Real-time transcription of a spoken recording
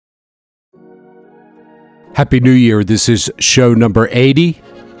Happy New Year. This is show number 80.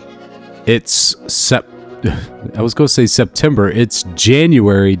 It's I was going to say September. It's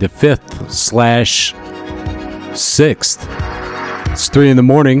January the 5th/6th. It's 3 in the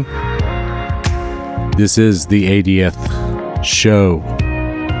morning. This is the 80th show.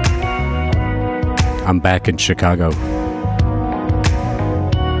 I'm back in Chicago.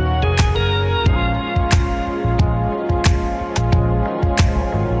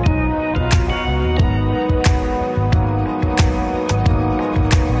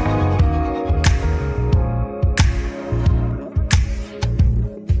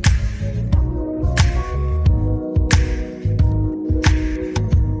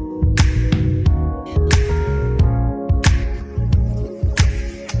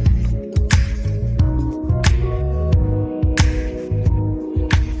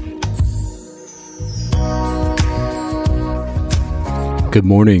 Good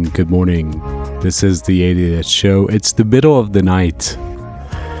morning, good morning. This is the 80th show. It's the middle of the night.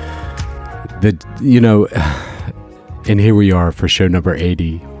 And here we are for show number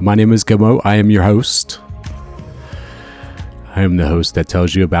 80. My name is Gamo. I am your host. I am the host that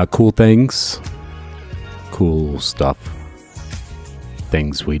tells you about cool things, cool stuff,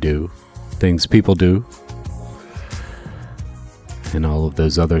 things we do, things people do, and all of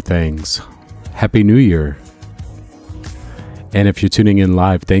those other things. Happy New Year. And if you're tuning in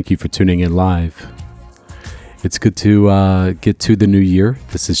live, thank you for tuning in live. It's good to get to the new year.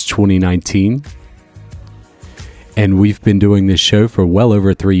 This is 2019. And we've been doing this show for well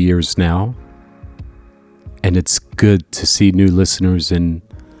over 3 years now. And it's good to see new listeners, and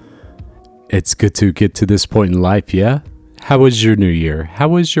it's good to get to this point in life, yeah? How was your new year? How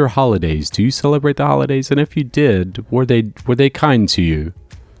was your holidays? Do you celebrate the holidays? And if you did, were they kind to you?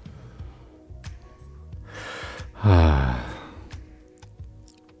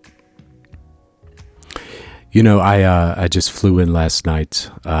 I just flew in last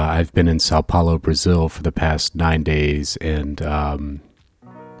night. I've been in Sao Paulo, Brazil for the past 9 days. And, where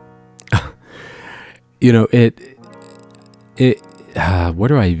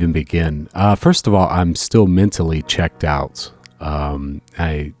do I even begin? First of all, I'm still mentally checked out. I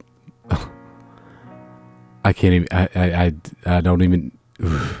can't even, I don't even,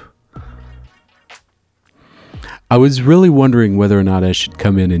 I was really wondering whether or not I should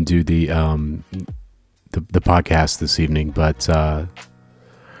come in and do the podcast this evening, but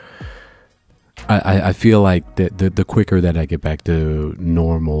I feel like the quicker that I get back to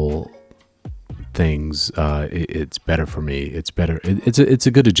normal things, it's better for me. It's better. It's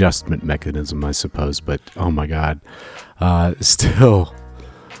a good adjustment mechanism, I suppose. But oh my God, still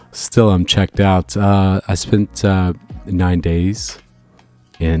I'm checked out. I spent 9 days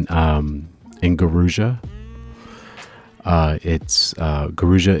in Garuja.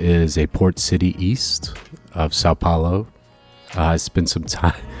 Garuja is a port city east of Sao Paulo. I spent some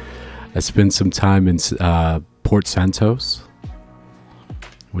time in Port Santos,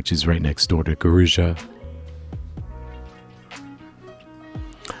 which is right next door to Garuja.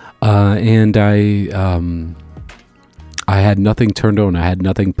 And I had nothing turned on. I had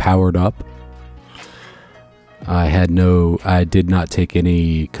nothing powered up. I did not take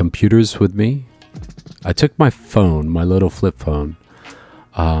any computers with me. I took my phone, my little flip phone,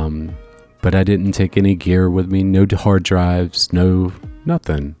 but I didn't take any gear with me, no hard drives,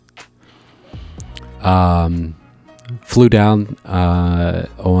 nothing. Flew down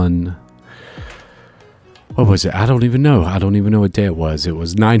on, what was it? I don't even know what day it was. It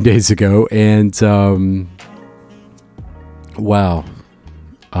was 9 days ago, and wow,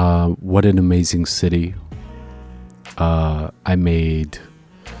 what an amazing city. I made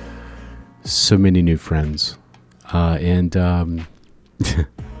so many new friends, and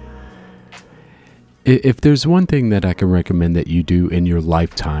if there's one thing that I can recommend that you do in your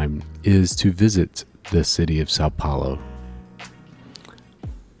lifetime is to visit the city of Sao Paulo,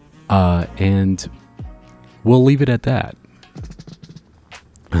 and we'll leave it at that.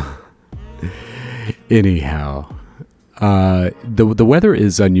 Anyhow, the weather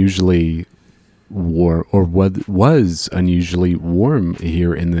is unusually warm, or was unusually warm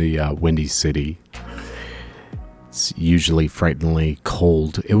here in the Windy City. It's usually frighteningly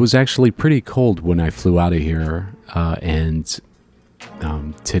cold. It was actually pretty cold when I flew out of here, and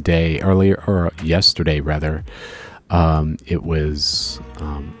yesterday rather, it was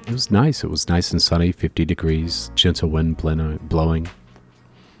nice. It was nice and sunny, 50 degrees, gentle wind blowing.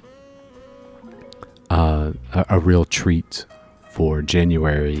 A real treat for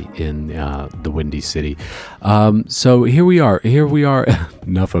January in the Windy City. So here we are.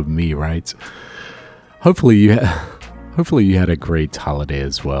 Enough of me, right? Hopefully hopefully you had a great holiday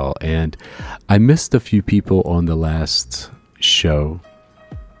as well. And I missed a few people on the last show,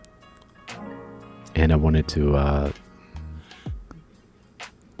 and I wanted to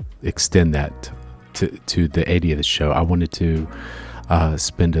extend that to the 80th show. I wanted to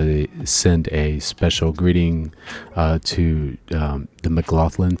send a special greeting to the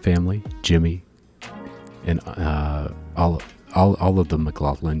McLaughlin family, Jimmy, and all of the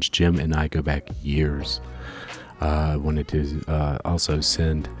McLaughlins. Jim and I go back years. I wanted to also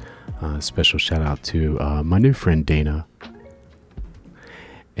send a special shout out to my new friend Dana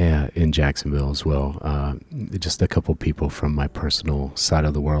in Jacksonville as well. Just a couple people from my personal side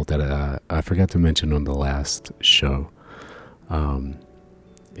of the world that I forgot to mention on the last show.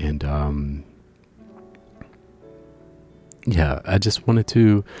 Yeah, I just wanted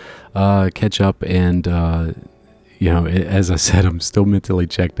to catch up, and as I said, I'm still mentally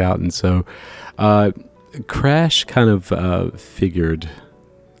checked out, and so Crash kind of figured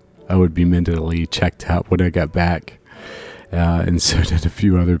I would be mentally checked out when I got back, and so did a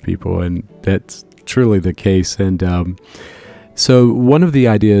few other people, and that's truly the case. And so one of the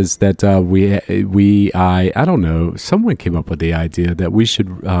ideas that I don't know, someone came up with the idea that we should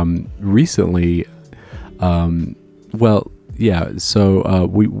recently, we're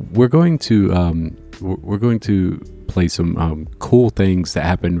going to play some cool things that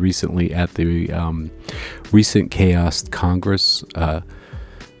happened recently at the recent Chaos Congress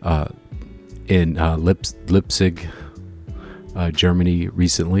in Leipzig, Germany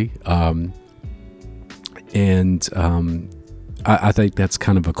recently, I think that's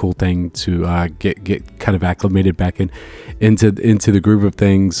kind of a cool thing to get kind of acclimated back into the groove of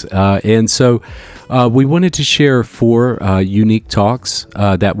things. And so we wanted to share 4 unique talks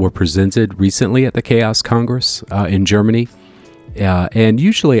that were presented recently at the Chaos Congress in Germany. And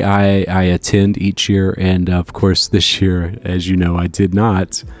usually I attend each year, and of course this year, as you know, I did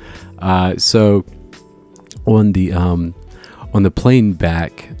not. So on the plane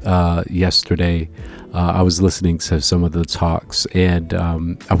back yesterday, I was listening to some of the talks, and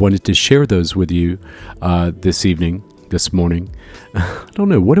I wanted to share those with you this morning. I don't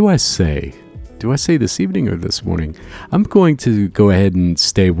know, what do I say? Do I say this evening or this morning? I'm going to go ahead and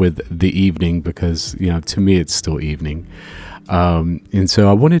stay with the evening because, to me it's still evening. And so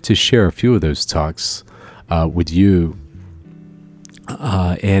I wanted to share a few of those talks with you.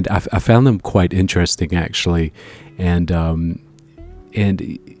 And I found them quite interesting, actually. And I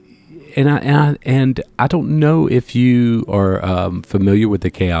don't know if you are familiar with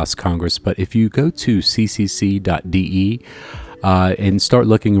the Chaos Congress, but if you go to ccc.de and start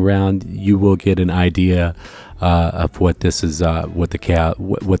looking around, you will get an idea of what this is, what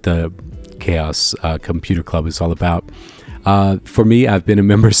the Chaos Computer Club is all about. For me, I've been a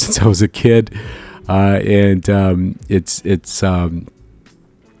member since I was a kid, and it's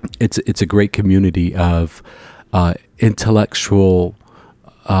a great community of intellectual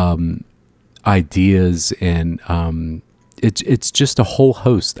ideas, and it's just a whole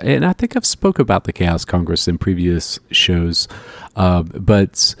host. And I think I've spoke about the Chaos Congress in previous shows,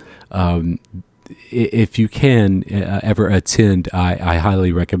 but if you can ever attend, I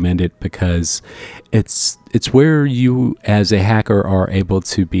highly recommend it, because it's where you as a hacker are able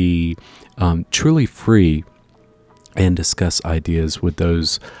to be truly free and discuss ideas with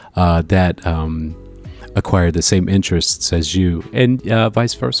those that acquire the same interests as you, and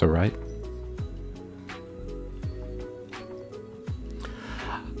vice versa, right?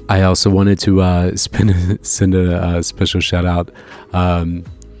 I also wanted to send a special shout out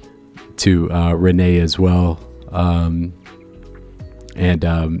to Renee as well,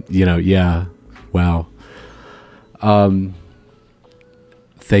 wow.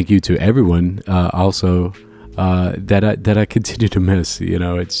 Thank you to everyone also that I continue to miss.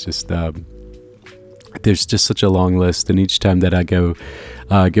 It's just there's just such a long list, and each time that I go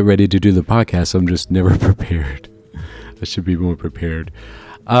get ready to do the podcast, I'm just never prepared. I should be more prepared.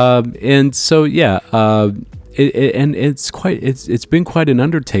 And so it's been quite an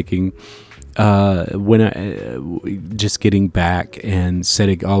undertaking when I just getting back and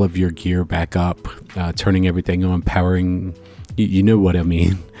setting all of your gear back up, turning everything on, powering, you know what I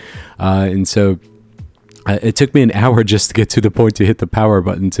mean. And so it took me an hour just to get to the point to hit the power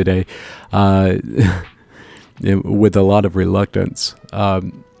button today, with a lot of reluctance.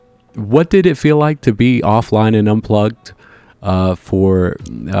 What did it feel like to be offline and unplugged for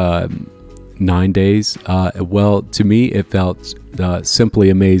 9 days? Well, to me, it felt simply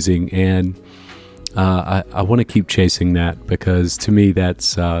amazing. And I want to keep chasing that, because to me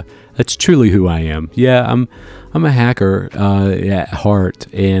that's truly who I am. Yeah, I'm a hacker at heart,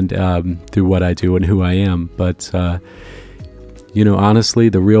 and through what I do and who I am. But honestly,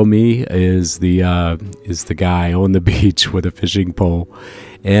 the real me is the guy on the beach with a fishing pole,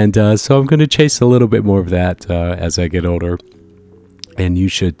 and so I'm going to chase a little bit more of that as I get older, and you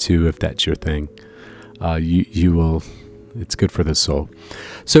should too if that's your thing. You will. It's good for the soul.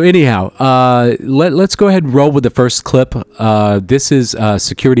 So anyhow, let's go ahead and roll with the first clip. This is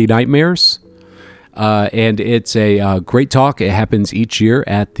Security Nightmares, and it's a great talk. It happens each year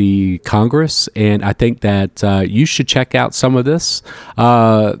at the Congress, and I think that you should check out some of this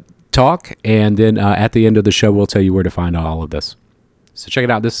talk, and then at the end of the show, we'll tell you where to find all of this. So check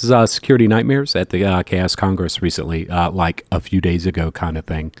it out. This is Security Nightmares at the Chaos Congress recently, like a few days ago kind of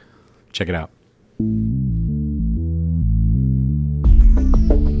thing. Check it out.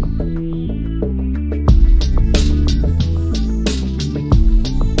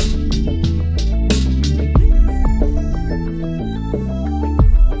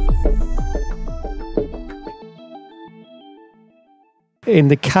 In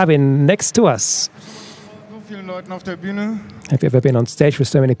the cabin next to us. Have you ever been on stage with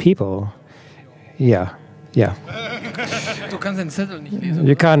so many people? Yeah. You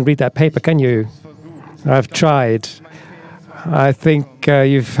can't read that paper, can you? I've tried. I think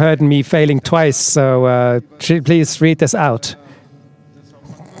you've heard me failing twice, so please read this out.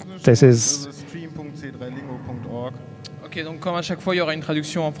 This is... Ok, donc comme à chaque fois, il y aura une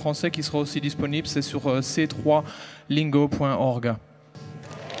traduction en français qui sera aussi disponible. C'est sur c3lingo.org.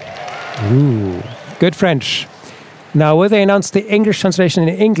 Ooh, good French. Now, will they announce the English translation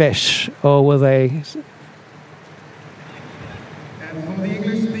in English, or will they...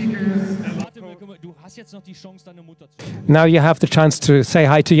 Now you have the chance to say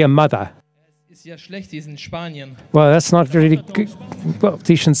hi to your mother. Ist ja schlecht, die ist in Spanien. Well, that's not really good. Well,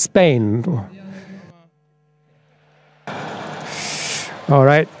 she's in Spain. All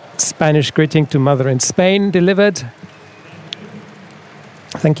right, Spanish greeting to mother in Spain delivered.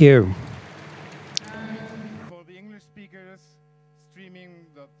 Thank you. For the English speakers,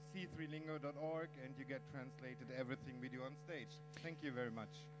 streaming.c3lingo.org, and you get translated everything we do on stage. Thank you very much.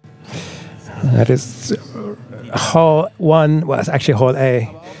 That is Hall 1, well, it's actually Hall A.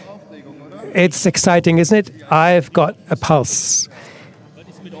 It's exciting, isn't it? I've got a pulse.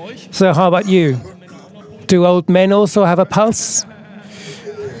 So how about you? Do old men also have a pulse?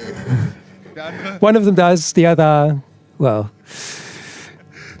 One of them does, the other, well...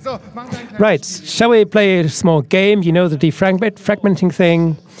 Right, shall we play a small game? You know the defragmenting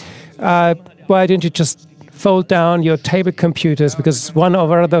thing. Why don't you just fold down your table computers, because one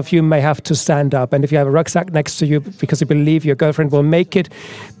or other of you may have to stand up. And if you have a rucksack next to you because you believe your girlfriend will make it,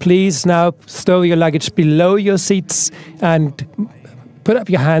 please now stow your luggage below your seats and put up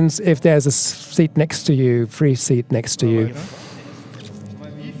your hands if there's a seat next to you, free seat next to you.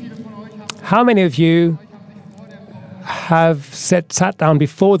 How many of you have sat down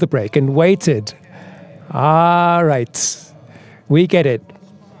before the break and waited? All right, we get it.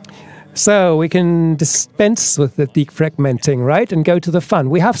 So we can dispense with the defragmenting, right, and go to the fun.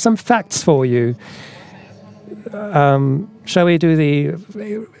 We have some facts for you. Shall we do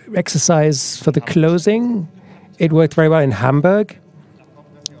the exercise for the closing? It worked very well in Hamburg.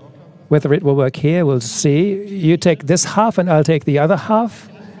 Whether it will work here, we'll see. You take this half and I'll take the other half.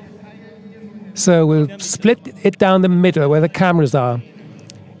 So we'll split it down the middle where the cameras are.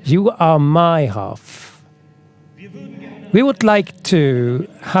 You are my half. We would like to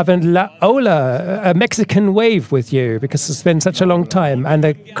have a Mexican wave with you, because it's been such a long time, and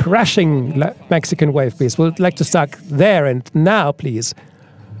a crashing Mexican wave, please. We'd like to start there and now, please.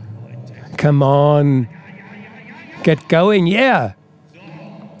 Come on. Get going, yeah.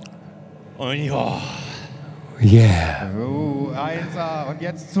 Yeah.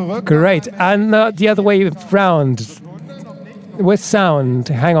 Great. And the other way round. With sound.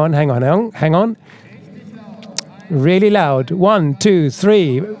 Hang on. Really loud. 1, 2,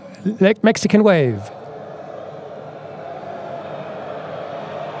 3. Mexican wave.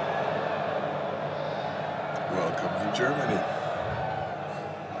 Welcome to Germany.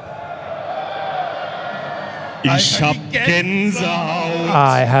 Ich hab Gänsehaut.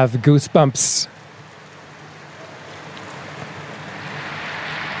 I have goosebumps.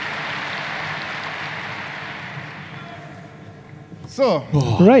 So.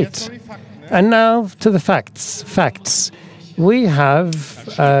 Right. And now to the facts. Facts. We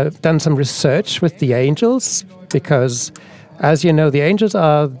have done some research with the angels, because, as you know, the angels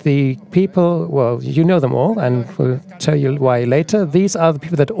are the people, well, you know them all, and we'll tell you why later. These are the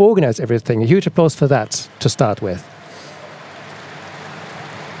people that organize everything. A huge applause for that to start with.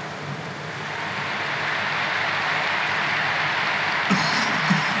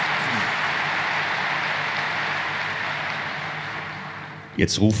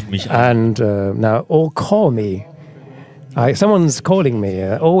 Jetzt ruft mich an. And now all call me. Someone's calling me.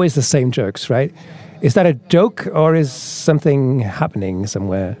 Always the same jokes, right? Is that a joke or is something happening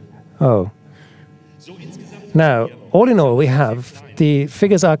somewhere? Oh. Now, all in all, we have, the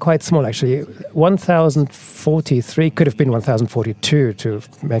figures are quite small actually. 1,043 could have been 1,042 to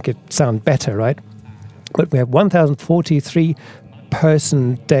make it sound better, right? But we have 1,043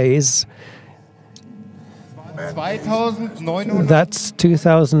 person days. 2,900. That's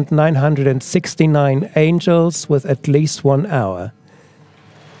 2,969 angels with at least 1 hour.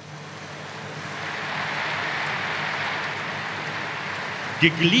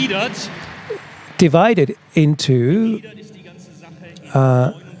 Gegliedert. Divided into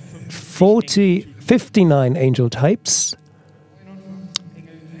 59 angel types.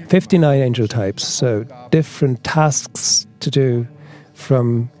 59 angel types, so different tasks to do,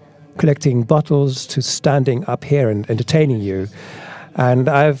 from collecting bottles to standing up here and entertaining you. And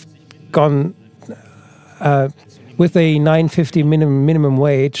I've gone with a 9.50 minimum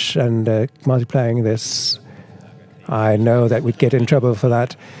wage and multiplying this. I know that we'd get in trouble for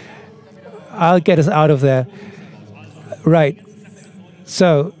that. I'll get us out of there. Right.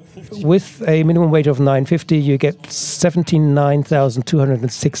 So with a minimum wage of 9.50, you get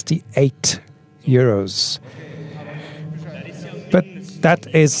 79,268 euros. But that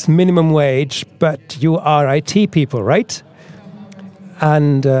is minimum wage, but you are IT people, right?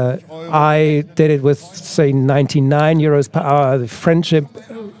 And I did it with, say, 99 euros per hour, the friendship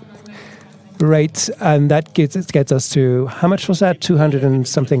rate, and that gets us to, how much was that? 200 and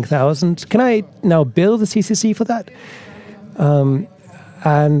something thousand. Can I now bill the CCC for that?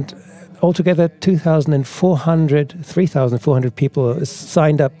 And altogether, 3,400 people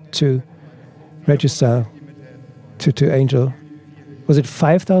signed up to register to Angel. Was it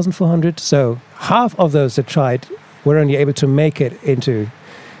 5,400? So half of those that tried were only able to make it into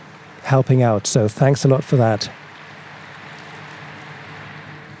helping out. So thanks a lot for that.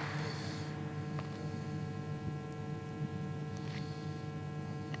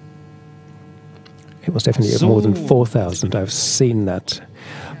 It was definitely more than 4,000. I've seen that.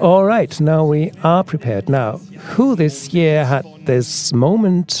 All right, now we are prepared. Now, who this year had this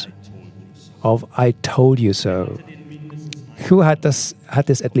moment of "I told you so"? Who had this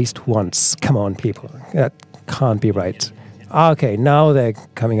at least once? Come on, people. That can't be right. Okay, now they're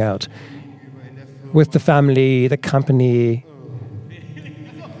coming out. With the family, the company.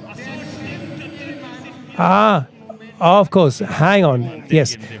 Of course, hang on.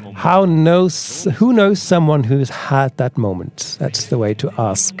 Yes. Who knows someone who's had that moment? That's the way to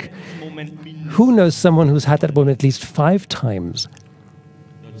ask. Who knows someone who's had that moment at least 5 times?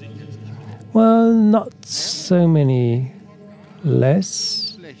 Well, not so many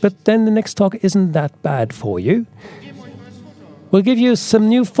less. But then the next talk isn't that bad for you. We'll give you some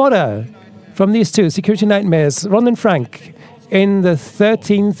new fodder from these two, Security Nightmares, Ron and Frank, in the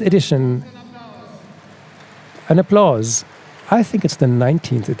 13th edition. An applause. I think it's the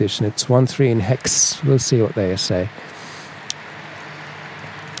 19th edition. It's 1-3 in hex. We'll see what they say.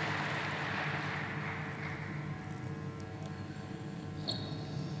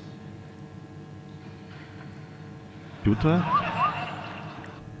 Jutta?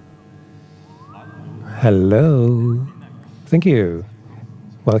 Hello. Thank you.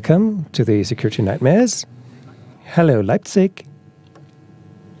 Welcome to the Security Nightmares. Hello, Leipzig.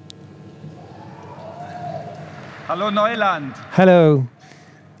 Hallo Neuland. Hello,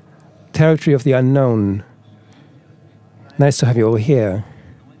 territory of the unknown. Nice to have you all here.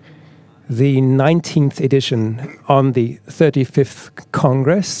 The 19th edition on the 35th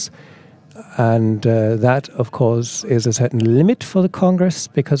Congress. And that, of course, is a certain limit for the Congress,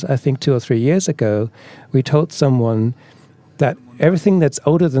 because I think 2 or 3 years ago, we told someone that everything that's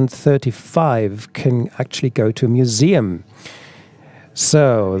older than 35 can actually go to a museum.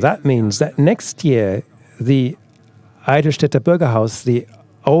 So that means that next year, the Eidelstädter Bürgerhaus, the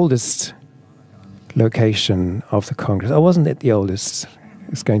oldest location of the Congress. Or wasn't it the oldest?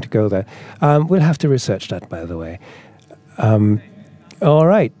 It's going to go there. We'll have to research that, by the way. All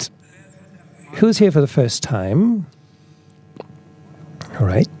right. Who's here for the first time? All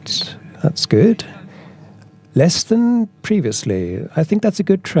right. That's good. Less than previously. I think that's a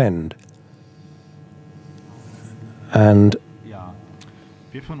good trend. And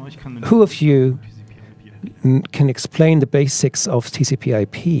who of you can explain the basics of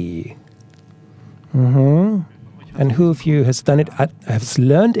TCP/IP? And who of you has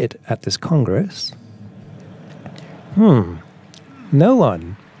learned it at this Congress? No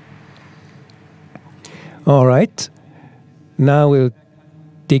one. All right. Now we'll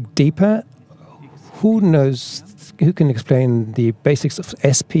dig deeper. Who can explain the basics of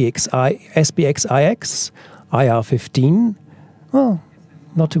SPXIX, IR15? Well,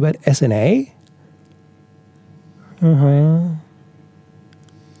 not too bad. SNA?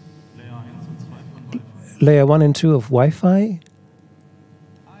 Layer 1 and 2 of Wi-Fi?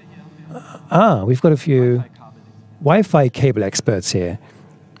 We've got a few Wi-Fi cable experts here.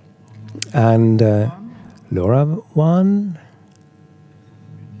 And LoRaWAN?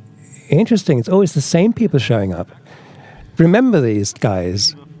 Interesting, it's always the same people showing up. Remember these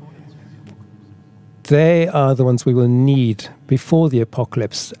guys. They are the ones we will need before the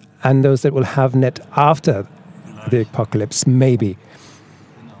apocalypse, and those that will have net after the apocalypse, maybe.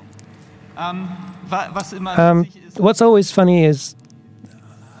 What's always funny is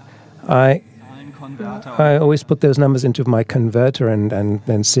I always put those numbers into my converter and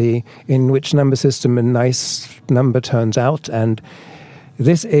then see in which number system a nice number turns out. And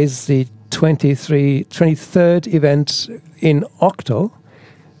this is the 23rd event in octo.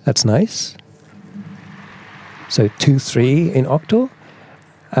 That's nice. So 2-3 in octo.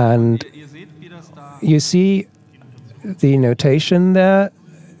 And you see the notation there,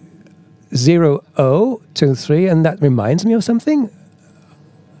 0-0-2-3, and that reminds me of something.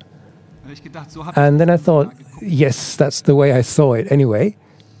 And then I thought, yes, that's the way I saw it anyway.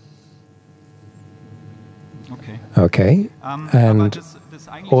 Okay. And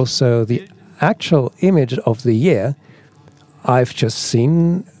also the actual image of the year I've just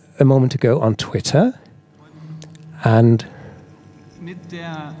seen a moment ago on Twitter. And with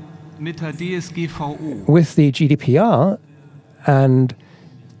the GDPR and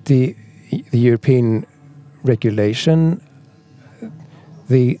the European regulation,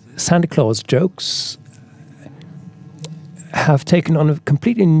 the Santa Claus jokes have taken on a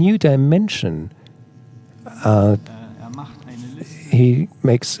completely new dimension. He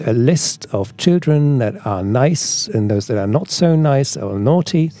makes a list of children that are nice and those that are not so nice or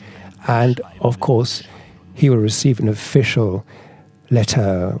naughty. And of course, he will receive an official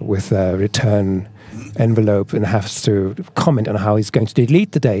letter with a return envelope and has to comment on how he's going to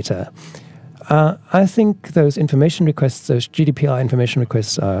delete the data. I think those information requests, those GDPR information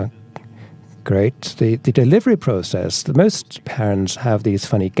requests are great. The delivery process, most parents have these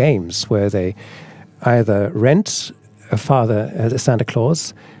funny games where they either rent a father as a Santa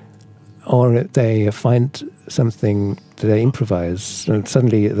Claus or they find something that they improvise, and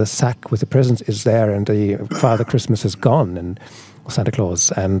suddenly the sack with the presents is there and the Father Christmas is gone, and Santa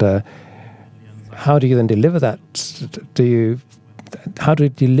Claus. And how do you then deliver that? How do you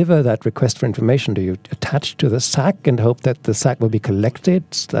deliver that request for information? Do you attach to the sack and hope that the sack will be collected?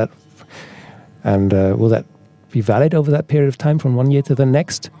 Will that be valid over that period of time from one year to the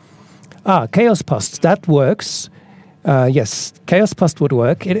next? Chaos Post, that works. Yes, Chaos Post would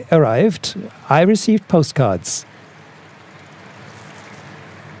work. It arrived. I received postcards.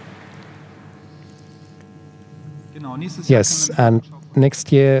 Yes, and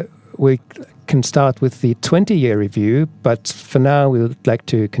next year we can start with the 20-year review, but for now we would like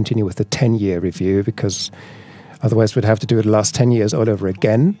to continue with the 10-year review because otherwise we'd have to do it the last 10 years all over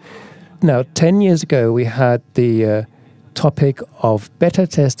again. Now, 10 years ago we had the topic of beta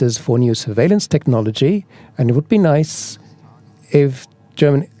testers for new surveillance technology, and it would be nice if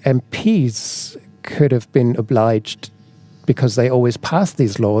German MPs could have been obliged, because they always pass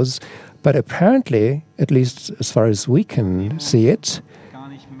these laws, but apparently, at least as far as we can see it,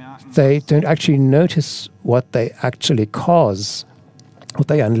 they don't actually notice what they actually cause, what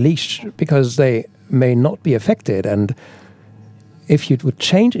they unleash, because they may not be affected. And if you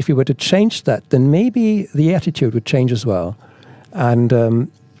were to change that, then maybe the attitude would change as well. And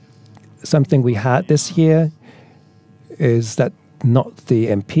something we had this year is that not the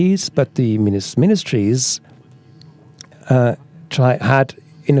MPs, but the ministries had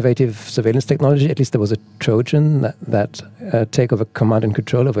innovative surveillance technology. At least there was a Trojan that take over command and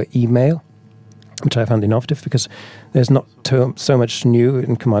control over email, which I found innovative because there's not so much new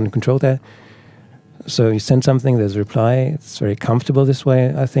in command and control there. So you send something, there's a reply. It's very comfortable this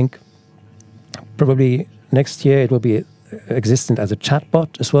way, I think. Probably next year it will be existent as a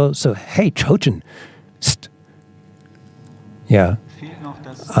chatbot as well. So, hey, Trojan. Psst. Yeah.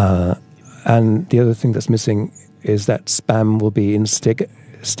 And the other thing that's missing is that spam will be in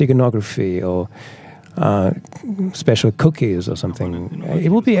steganography or special cookies or something. It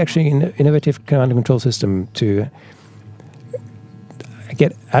will be actually an innovative command and control system to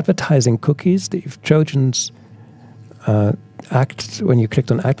get advertising cookies. If Trojans act when you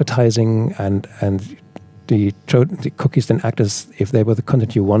clicked on advertising, and the cookies then act as if they were the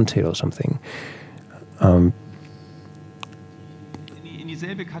content you wanted or something.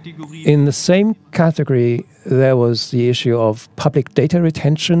 In the same category, there was the issue of public data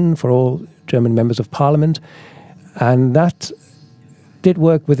retention for all German members of parliament, and that did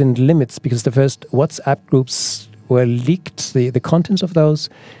work within limits because the first WhatsApp groups were leaked, the contents of those.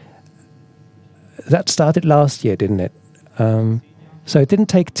 That started last year, didn't it? So it didn't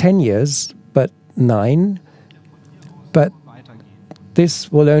take 10 years, but 9. But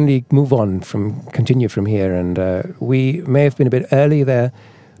this will only continue from here, and we may have been a bit early there,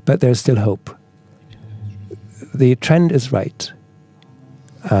 but there's still hope. The trend is right.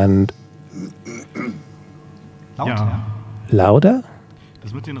 And louder?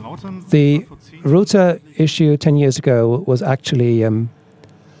 The router issue 10 years ago was actually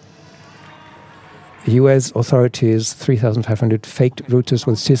US authorities, 3,500 faked routers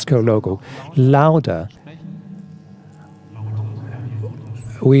with Cisco logo. Louder.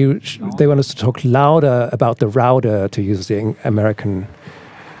 They want us to talk louder about the router, to use the American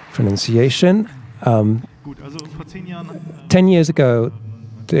pronunciation. 10 years ago,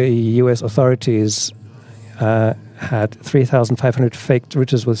 the US authorities had 3,500 fake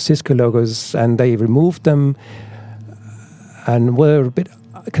routers with Cisco logos, and they removed them and were a bit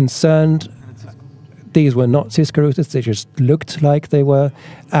concerned. These were not Cisco routers, they just looked like they were.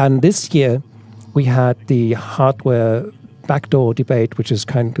 And this year, we had the hardware backdoor debate, which is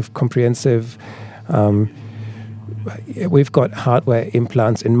kind of comprehensive. We've got hardware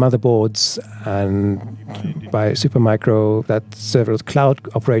implants in motherboards and by Supermicro that several cloud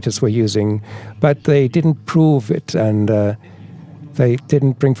operators were using, but they didn't prove it, and they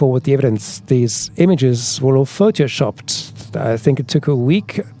didn't bring forward the evidence. These images were all photoshopped. I think it took a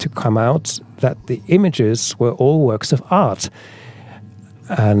week to come out that the images were all works of art.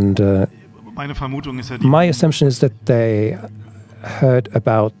 And my assumption is that they heard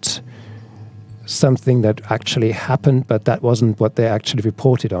about something that actually happened, but that wasn't what they actually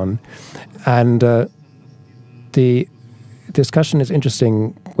reported on. And the discussion is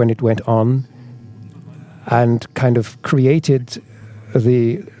interesting when it went on and kind of created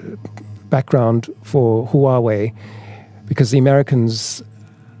the background for Huawei, because the Americans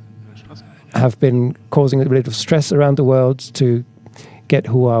have been causing a bit of stress around the world to get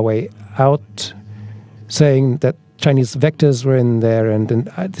Huawei out, saying that Chinese vectors were in there. And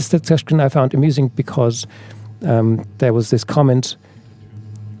this discussion I found amusing because there was this comment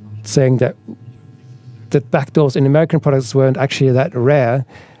saying that backdoors in American products weren't actually that rare.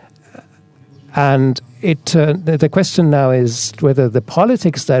 And the question now is whether the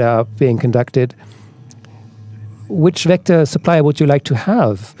politics that are being conducted, which vector supplier would you like to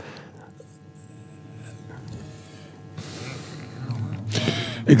have?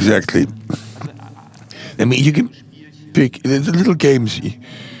 Exactly. I mean, you can pick the little games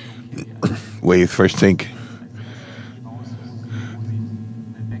where you first think,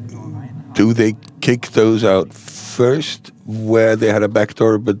 do they kick those out first where they had a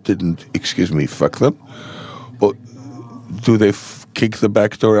backdoor but didn't, fuck them? Or do they kick the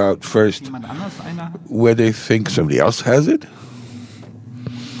backdoor out first where they think somebody else has it?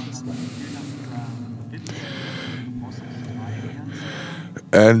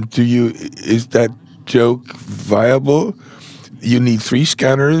 And is that joke viable? You need 3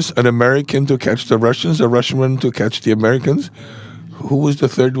 scanners, an American to catch the Russians, a Russian one to catch the Americans. Who was the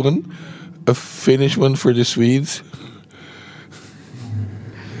third one? A Finnish one for the Swedes?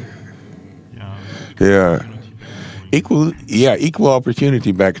 Yeah. Equal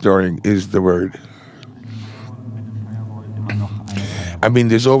opportunity backdooring is the word. I mean,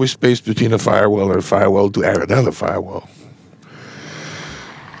 there's always space between a firewall and a firewall to add another firewall.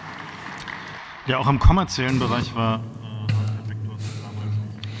 Ja, auch im kommerziellen Bereich war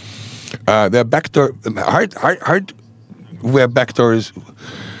the backdoor hardware backdoors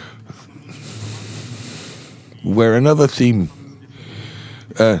were another theme.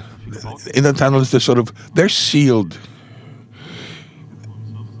 In the tunnels, they're sealed.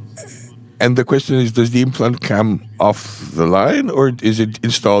 And the question is, does the implant come off the line or is it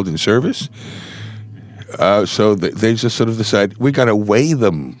installed in service? So they just sort of decide, we're going to weigh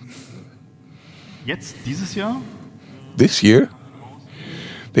them. Jetzt, dieses Jahr? This year,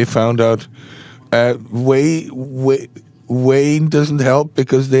 they found out weighing doesn't help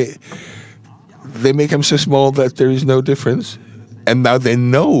because they make them so small that there is no difference. And now they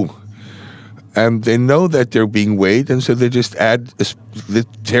know. And they know that they're being weighed, and so they just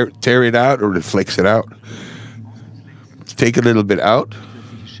tear it out or flex it out. Take a little bit out.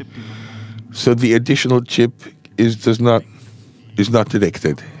 So the additional chip is not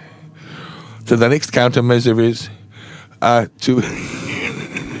detected. So the next countermeasure is to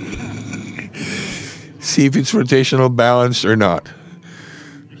see if it's rotational balanced or not.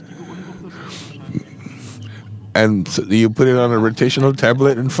 And so you put it on a rotational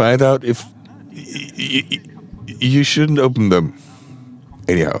tablet and find out if you shouldn't open them.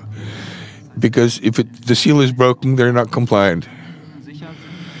 Anyhow, because if the seal is broken, they're not compliant.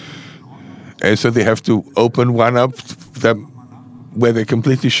 And so they have to open one up where they're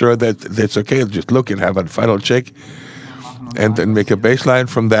completely sure that that's okay. They'll just look and have a final check and then make a baseline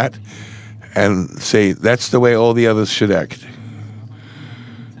from that and say that's the way all the others should act.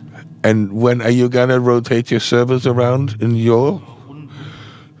 And when are you going to rotate your servers around in your...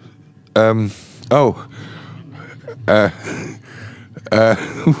 when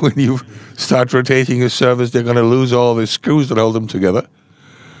you start rotating your servers, they're going to lose all the screws that hold them together.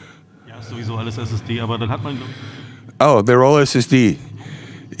 Ja, ist sowieso alles SSD, aber dann hat man... Oh, they're all SSD.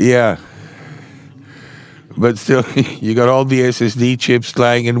 Yeah. But still, you got all the SSD chips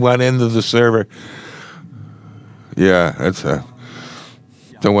lying in one end of the server. Yeah, that's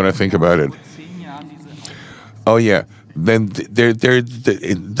don't want to think about it. Oh yeah. Then the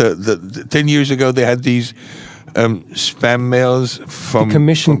 10 years ago they had these spam mails from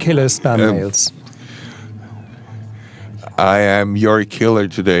Commission killer spam mails. I am your killer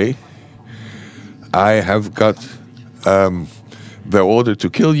today. I have got the order to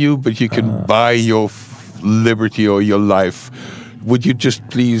kill you, but you can buy your liberty or your life. Would you just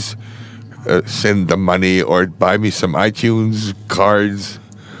please send the money or buy me some iTunes cards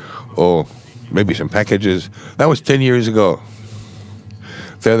or maybe some packages? That was 10 years ago.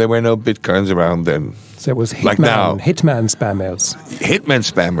 There were no Bitcoins around then. So it was Hitman, like now. Hitman spam mails. Hitman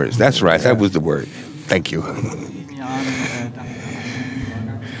spammers, that's right, that was the word. Thank you.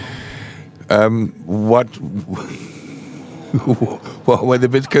 What were the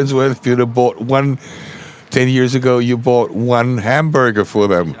Bitcoins worth? If you'd have bought one 10 years ago, you bought one hamburger for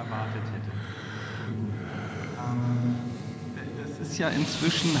them.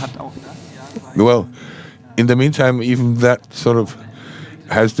 Well, in the meantime, even that sort of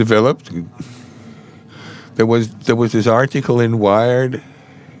has developed. There was this article in Wired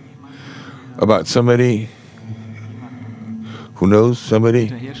about somebody who knows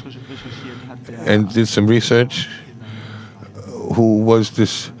somebody and did some research who was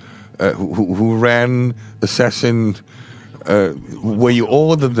this who ran Assassin where you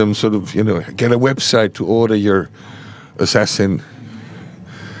order them, sort of, get a website to order your Assassin,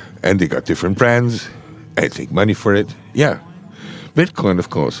 and they got different brands. I take money for it. Yeah, Bitcoin, of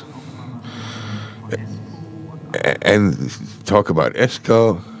course. And talk about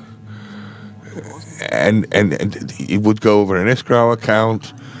escrow, and it would go over an escrow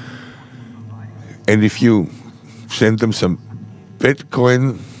account, and if you send them some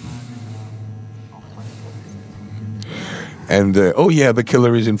Bitcoin, and the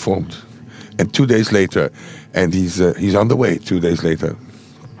killer is informed, and 2 days later, and he's on the way 2 days later.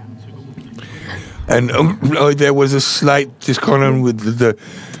 And there was a slight discordance with the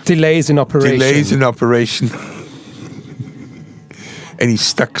delays in operation. And he's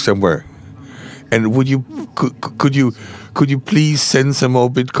stuck somewhere. And could you please send some more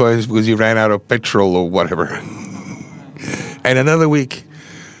Bitcoins because he ran out of petrol or whatever? And another week,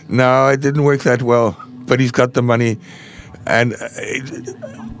 no, it didn't work that well. But he's got the money, and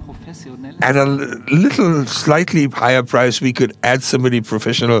at a little slightly higher price, we could add somebody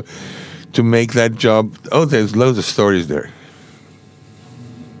professional to make that job. Oh, there's loads of stories there.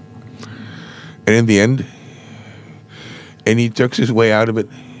 And in the end, and he took his way out of it.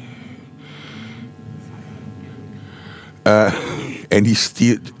 And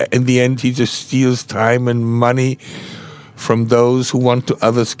in the end, he just steals time and money from those who want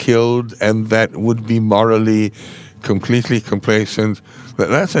others killed, and that would be morally completely complacent.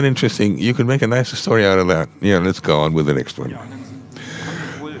 That's an interesting. You can make a nice story out of that. Yeah, let's go on with the next one.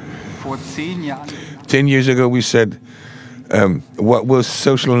 10 years ago, we said what was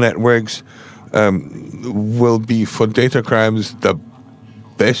social networks will be for data crimes the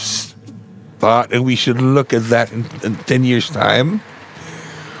best part, and we should look at that in 10 years' time.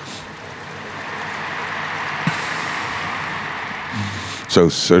 So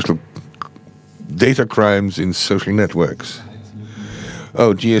social data crimes in social networks.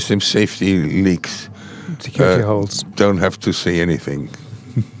 Oh, GSM safety leaks. Security holes. Don't have to say anything.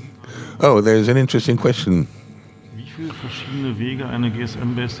 Oh, there's an interesting question. Wie viele verschiedene Wege, eine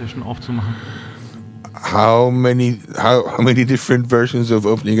GSM-Base Station aufzumachen? How many different versions of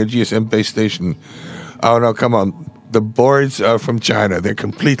opening a GSM base station? Oh no, come on. The boards are from China. They're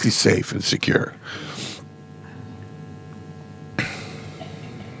completely safe and secure.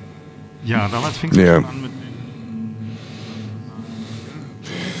 Ja, damals fing es Yeah. schon an mit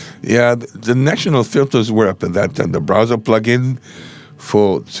Yeah, the national filters were up at that time. The browser plugin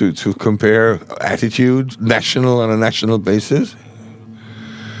to compare attitude on a national basis.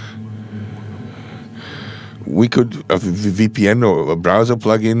 We could a VPN or a browser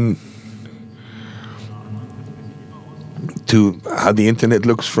plugin to how the internet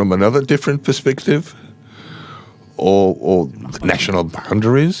looks from another different perspective, or national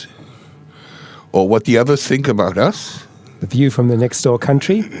boundaries, or what the others think about us. The view from the next door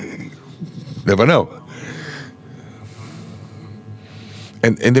country. Never know.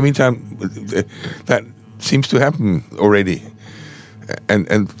 And in the meantime, that seems to happen already. And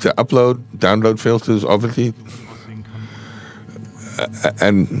the download filters, obviously,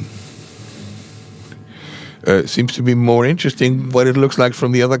 and seems to be more interesting what it looks like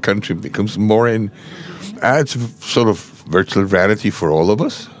from the other country. It becomes more it's sort of virtual reality for all of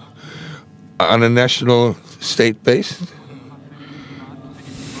us on a national state base.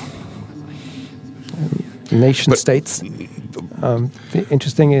 Nation states. The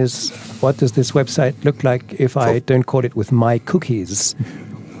interesting is, what does this website look like if I don't call it with my cookies?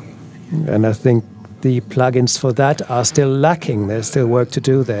 And I think the plugins for that are still lacking. There's still work to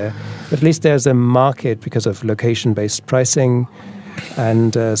do there. But at least there's a market because of location-based pricing.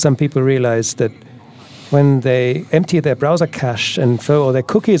 And some people realize that when they empty their browser cache and throw all their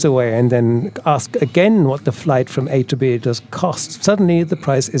cookies away and then ask again what the flight from A to B does cost, suddenly the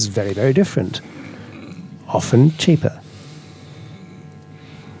price is very, very different. Often cheaper.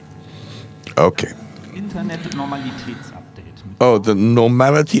 Okay. Internet-Normalitätsupdate. Oh, the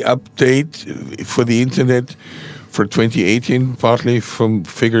normality update for the internet for 2018, partly from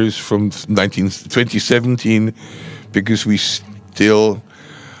figures from 2017, because we still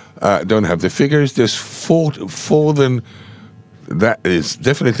don't have the figures. There's that is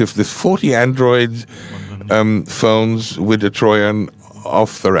definitely, there's 40 Android phones with a Trojan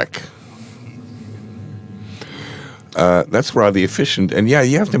off the rack. That's rather efficient, and yeah,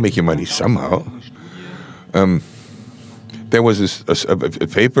 you have to make your money somehow. There was a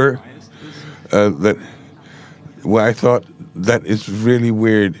paper where I thought that is really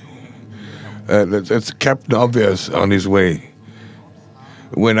weird. That's Captain Obvious on his way.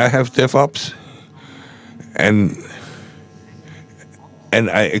 When I have DevOps, and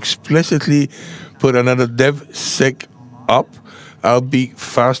I explicitly put another DevSec up, I'll be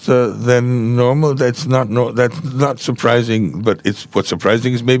faster than normal. That's not surprising, but what's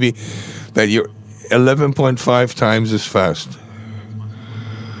surprising is maybe that you're 11.5 times as fast.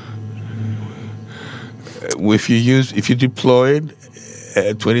 If you deploy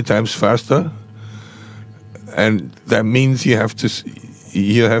it 20 times faster, and that means you have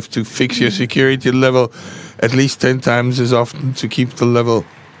to fix your security level at least 10 times as often to keep the level.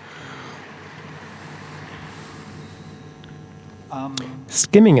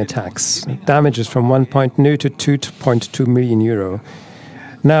 Skimming attacks, damages from 1.0 to 2.2 million euro.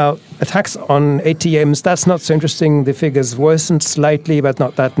 Now, attacks on ATMs, that's not so interesting. The figures worsened slightly, but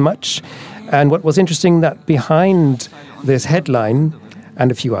not that much. And what was interesting, that behind this headline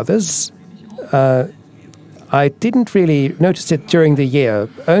and a few others, I didn't really notice it during the year.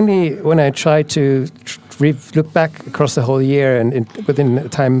 Only when I tried to look back across the whole year and within a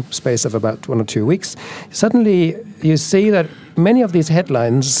time space of about 1 or 2 weeks, suddenly you see that many of these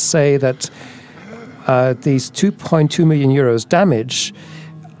headlines say that these 2.2 million euros damage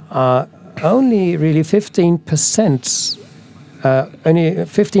are only really 15%. Only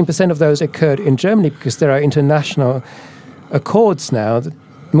 15% of those occurred in Germany, because there are international accords now that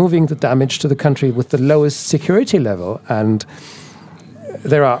moving the damage to the country with the lowest security level. And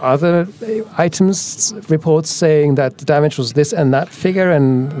there are other items, reports saying that the damage was this and that figure,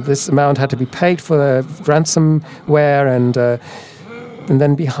 and this amount had to be paid for ransomware, and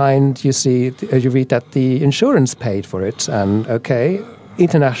then behind you read that the insurance paid for it. And okay,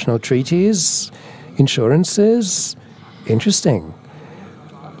 international treaties, insurances, interesting.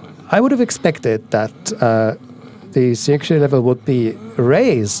 I would have expected that the security level would be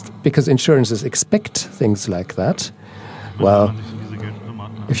raised because insurances expect things like that. Well,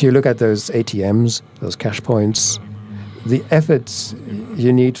 if you look at those ATMs, those cash points, the efforts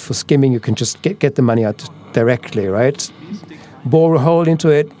you need for skimming, you can just get the money out directly, right? Bore a hole into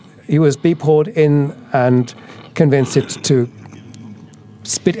it, USB port in, and convince it to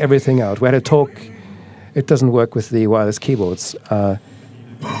spit everything out. We had a talk, it doesn't work with the wireless keyboards. I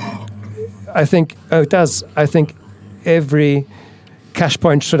think it does. I think every cash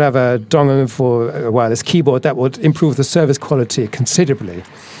point should have a dongle for a wireless keyboard. That would improve the service quality considerably.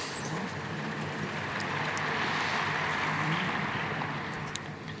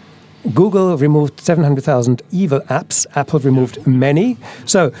 Google removed 700,000 evil apps. Apple removed many.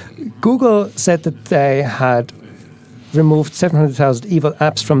 So Google said that they had removed 700,000 evil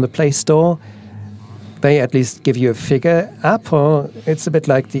apps from the Play Store. They at least give you a figure. Apple, it's a bit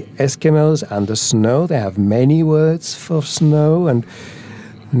like the Eskimos and the snow. They have many words for snow and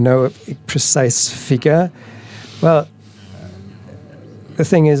no precise figure. Well, the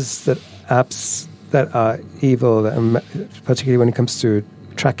thing is that apps that are evil, particularly when it comes to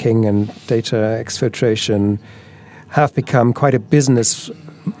tracking and data exfiltration, have become quite a business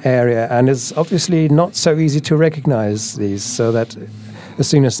area, and it's obviously not so easy to recognize these, so that as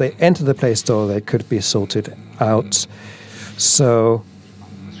soon as they enter the Play Store, they could be sorted out. So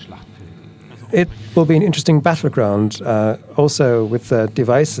it will be an interesting battleground. Also with the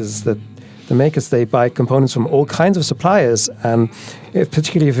devices that the makers, they buy components from all kinds of suppliers, and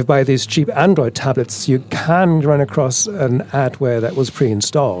particularly if you buy these cheap Android tablets, you can run across an adware that was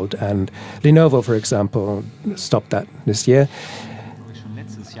pre-installed, and Lenovo, for example, stopped that this year.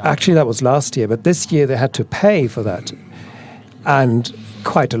 Actually, that was last year, but this year they had to pay for that, and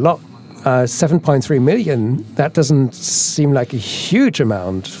quite a lot. 7.3 million, that doesn't seem like a huge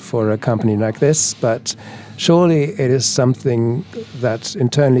amount for a company like this, but surely it is something that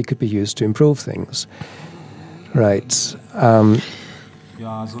internally could be used to improve things. Right. Now,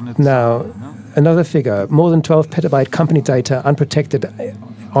 another figure, more than 12 petabyte company data unprotected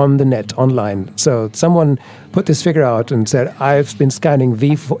on the net, online. So someone put this figure out and said, I've been scanning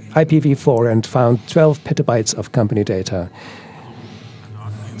IPv4 and found 12 petabytes of company data.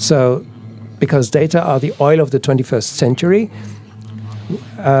 So, because data are the oil of the 21st century,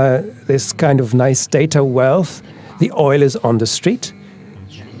 this kind of nice data wealth, the oil is on the street.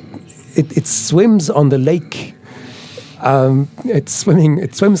 It swims on the lake. It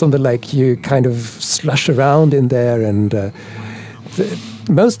swims on the lake. You kind of slush around in there, and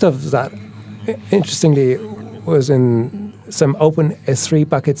most of that, interestingly, was in some open S3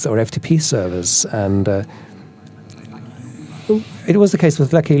 buckets or FTP servers, and it was the case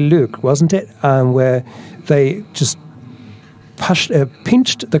with Lucky Luke, wasn't it? Where they just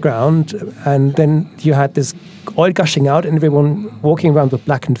pinched the ground, and then you had this oil gushing out, and everyone walking around with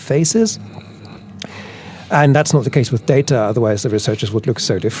blackened faces. And that's not the case with data, otherwise the researchers would look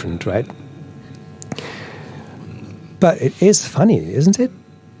so different, right? But it is funny, isn't it?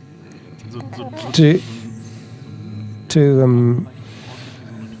 To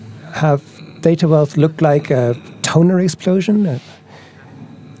have data wealth look like a toner explosion.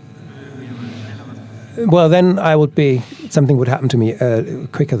 Well, then something would happen to me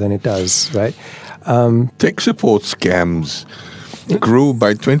quicker than it does, right? Tech support scams grew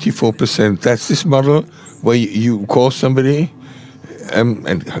by 24%. That's this model where you call somebody,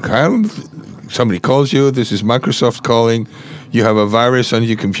 and somebody calls you, this is Microsoft calling, you have a virus on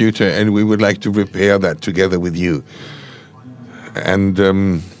your computer, and we would like to repair that together with you. And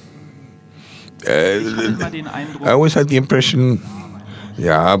I always had the impression,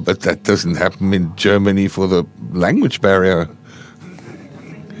 yeah, but that doesn't happen in Germany for the language barrier.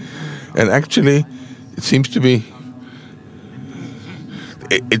 And actually, it seems to be,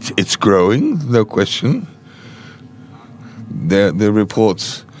 it's growing, no question. There are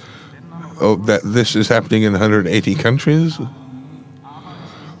reports that this is happening in 180 countries,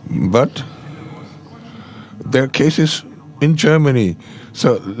 but there are cases in Germany.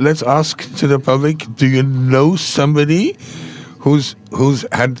 So let's ask to the public, do you know somebody who's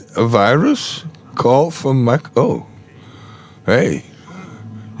had a virus call from Mac? Oh, hey,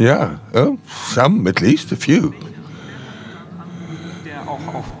 yeah, some, at least a few.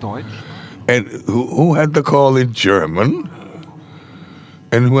 And who had the call in German?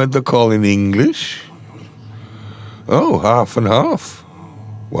 And who had the call in English? Oh, half and half.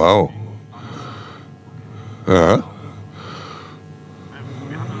 Wow.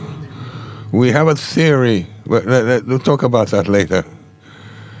 We have a theory. We'll talk about that later.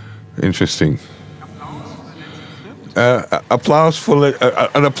 Interesting. An applause for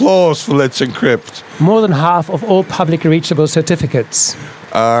Let's Encrypt. More than half of all publicly reachable certificates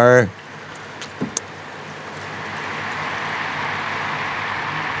are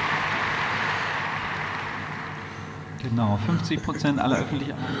Genau, 50% aller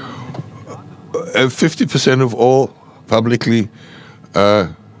öffentlichen 50% of all publicly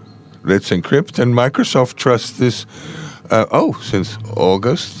Let's Encrypt, and Microsoft trusts this. Since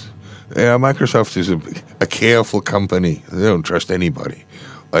August, Microsoft is a careful company. They don't trust anybody,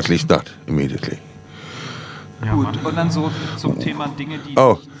 at least not immediately. Gut, und dann so zum Thema Dinge, die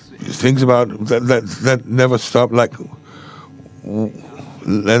things about that never stop. Like, and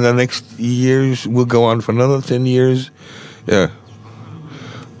the next years will go on for another 10 years. Yeah.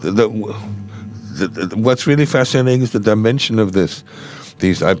 what's really fascinating is the dimension of these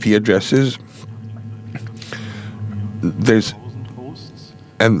IP addresses. There's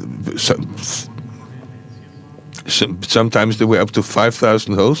and sometimes there were up to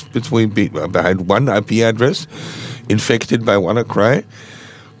 5,000 hosts behind one IP address infected by WannaCry.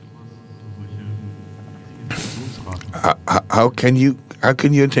 How can you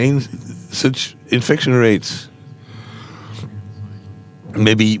attain such infection rates?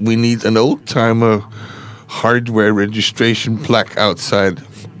 Maybe we need an old-timer hardware registration plaque outside.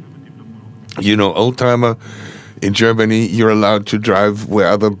 You know, old-timer in Germany, you're allowed to drive where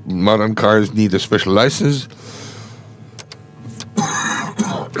other modern cars need a special license.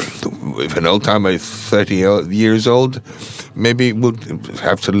 If an old-timer is 30 years old, maybe we'll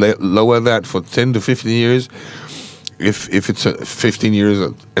have to lower that for 10 to 15 years. If it's 15 years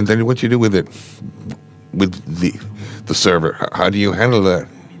old, and then what do you do with it, with the server? How do you handle that?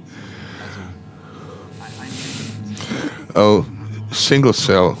 Oh, single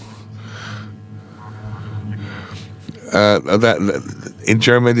cell. That in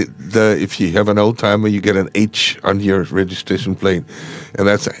Germany, if you have an old timer, you get an H on your registration plate, and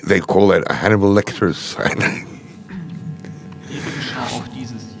they call that a Hannibal Lecter sign.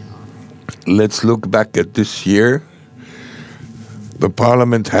 Let's look back at this year. The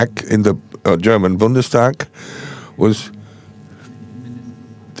parliament hack in the German Bundestag was,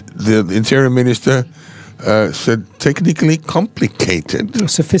 the interior minister said, technically complicated.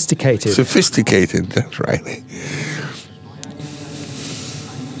 Sophisticated. Sophisticated, that's right.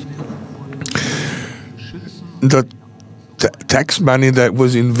 The tax money that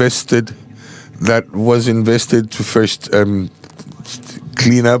was invested to first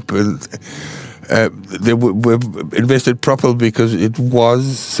clean up and they were invested properly because it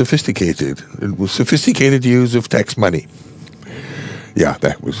was sophisticated. It was sophisticated use of tax money. Yeah,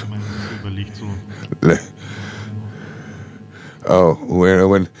 that was. Oh,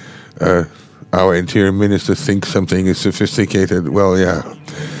 when our interior minister thinks something is sophisticated, well, yeah.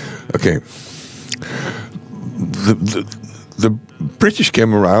 Okay. The British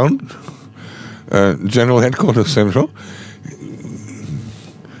came around, General Headquarters Central.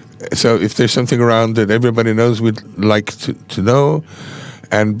 So if there's something around that everybody knows, we'd like to know.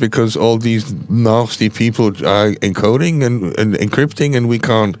 And because all these nasty people are encoding and encrypting, and we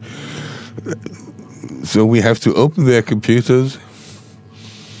can't. So we have to open their computers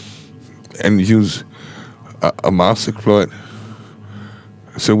and use a master exploit.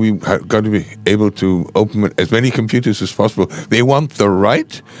 So we have got to be able to open as many computers as possible. They want the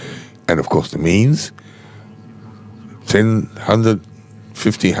right, and of course the means, 10, 100,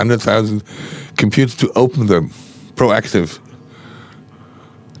 50, 100,000 computers to open them, proactive.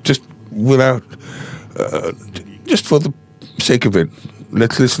 Just without, just for the sake of it.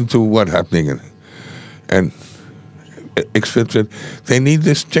 Let's listen to what's happening. And exfiltrate. They need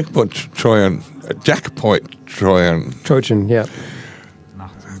this jackpot Trojan. Trojan, yeah.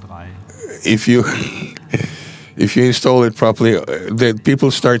 If you install it properly,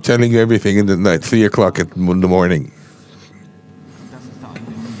 people start telling you everything in the night, 3 o'clock in the morning.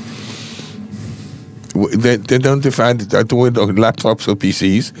 They don't define it at the window on laptops or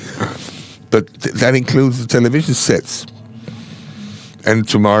PCs, but that includes the television sets. And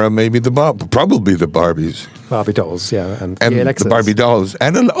tomorrow maybe probably the Barbies. Barbie dolls, yeah, and the Alexas. The Barbie dolls,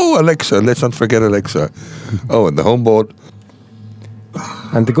 and Alexa. Let's not forget Alexa. And the HomeBot.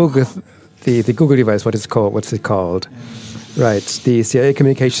 And the Google, the Google device. What's it called? Right, the CIA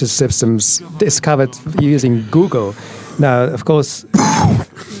communications systems discovered using Google. Now, of course,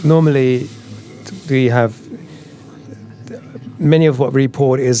 normally we have many of what we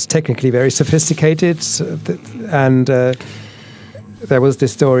report is technically very sophisticated, and there was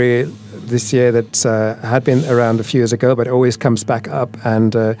this story this year that had been around a few years ago, but always comes back up,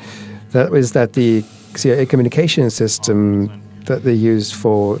 and that was that the CIA communication system that they used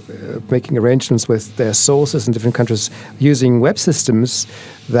for making arrangements with their sources in different countries using web systems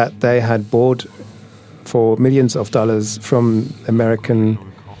that they had bought for millions of dollars from an American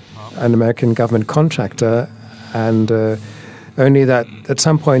government contractor, and only that at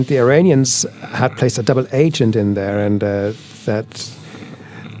some point the Iranians had placed a double agent in there, and that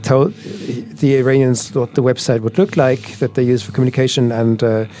told the Iranians what the website would look like that they used for communication, and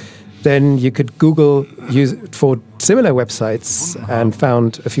then you could Google use it for similar websites and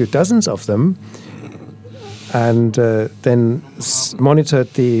found a few dozens of them, and then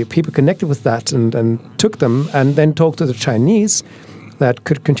monitored the people connected with that and took them, and then talked to the Chinese that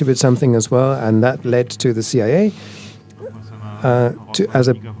could contribute something as well, and that led to the CIA as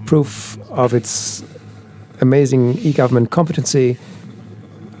a proof of its amazing e-government competency,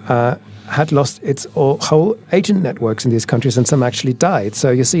 had lost its whole agent networks in these countries, and some actually died.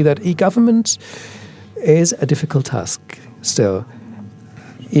 So you see that e-government is a difficult task still,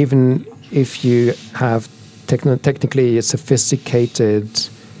 even if you have technically sophisticated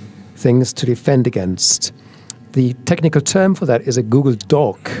things to defend against. The technical term for that is a Google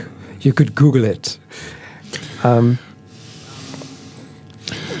Doc. You could Google it.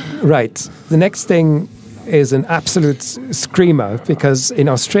 Right. The next thing is an absolute screamer, because in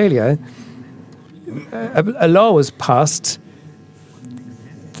Australia, a law was passed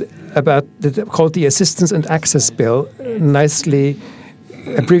called the Assistance and Access Bill, nicely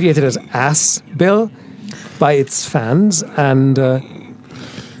abbreviated as ASS Bill by its fans, and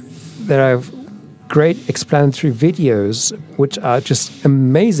there are great explanatory videos which are just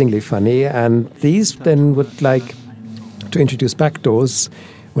amazingly funny, and these then would like to introduce backdoors,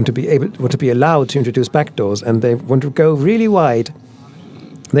 want to be allowed to introduce backdoors, and they want to go really wide.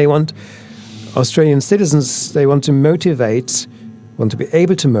 They want Australian citizens, they want to be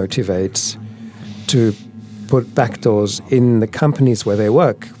able to motivate to put backdoors in the companies where they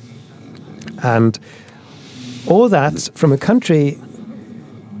work. And all that from a country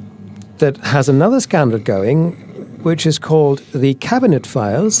that has another scandal going, which is called the Cabinet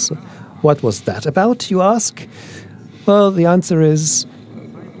Files. What was that about, you ask? Well, the answer is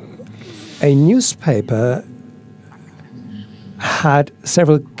a newspaper had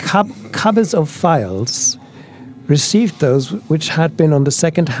several cupboards of files, received those which had been on the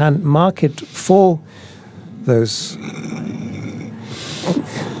second-hand market for those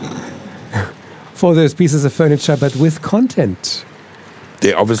pieces of furniture, but with content.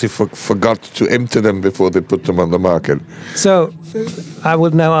 They obviously forgot to empty them before they put them on the market. So I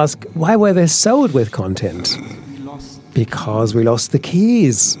would now ask, why were they sold with content? Because we lost the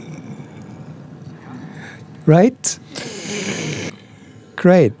keys. Right?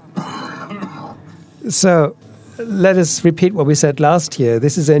 Great. So let us repeat what we said last year.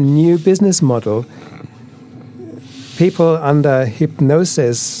 This is a new business model. People under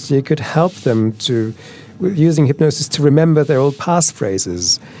hypnosis, you could help them using hypnosis to remember their old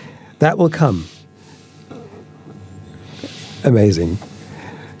passphrases. That will come. Amazing.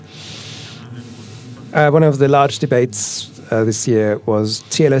 One of the large debates this year was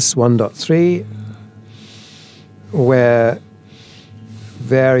TLS 1.3, where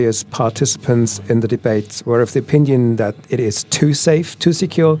various participants in the debate were of the opinion that it is too safe, too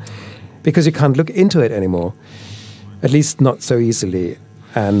secure, because you can't look into it anymore, at least not so easily.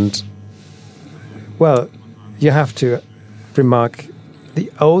 And well, you have to remark the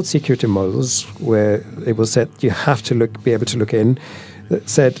old security models where it was said you have to be able to look in, that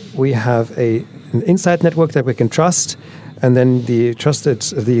said we have an inside network that we can trust, and then the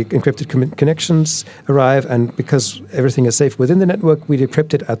encrypted connections arrive, and because everything is safe within the network, we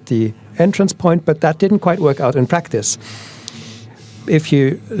decrypt it at the entrance point, but that didn't quite work out in practice. If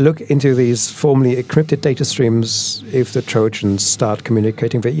you look into these formerly encrypted data streams, if the Trojans start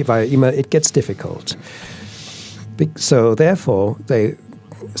communicating via email, it gets difficult. So therefore, they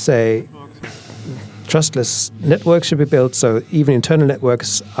say trustless networks should be built, so even internal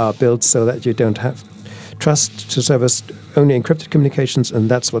networks are built so that you don't have trust to service only encrypted communications, and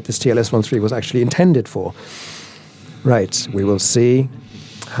that's what this TLS 1.3 was actually intended for. Right, we will see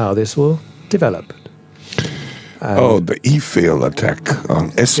how this will develop. The e-fail attack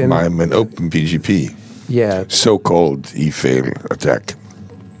on SMIME and OpenPGP. Yeah. So-called e-fail attack.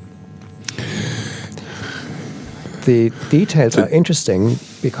 The details are interesting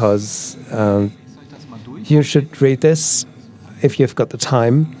because you should read this if you've got the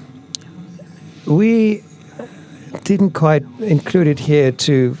time. We didn't quite include it here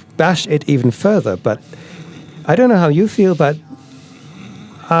to bash it even further, but I don't know how you feel, but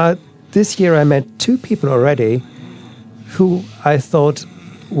this year I met two people already who I thought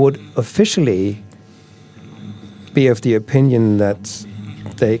would officially be of the opinion that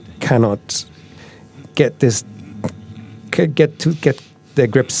they cannot get their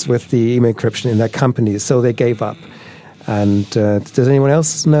grips with the email encryption in their companies, so they gave up. And does anyone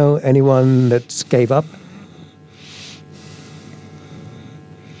else know anyone that gave up?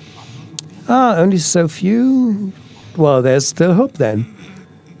 Only so few? Well, there's still hope then.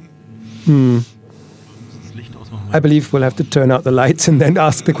 I believe we'll have to turn out the lights and then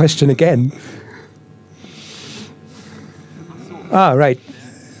ask the question again. Right.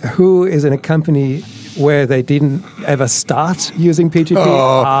 Who is in a company where they didn't ever start using PGP?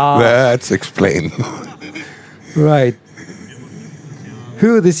 That's explained. Right.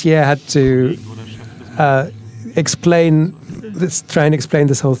 Who this year had to explain let's try and explain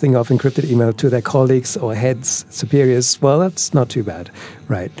this whole thing of encrypted email to their colleagues or heads, superiors. Well, that's not too bad,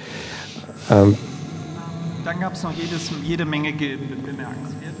 right? Dann gab es noch jede Menge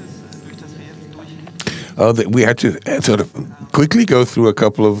Bemerkenswertes, durch das wir jetzt durchgehen. We had to sort of quickly go through a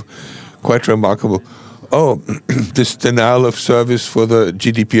couple of quite remarkable. This denial of service for the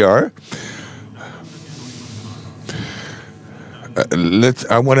GDPR.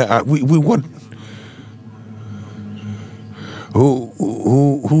 We want.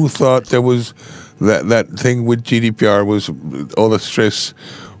 Who thought there was that thing with GDPR was all the stress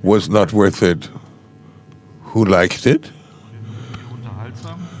was not worth it? Who liked it?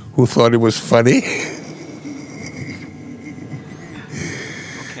 Unterhaltsam. Who thought it was funny?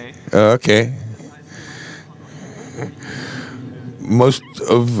 Okay. Most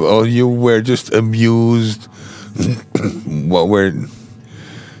of all you were just amused.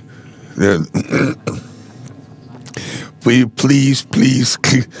 Please,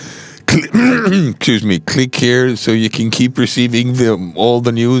 excuse me, click here so you can keep receiving all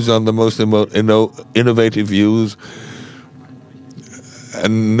the news on the most innovative views.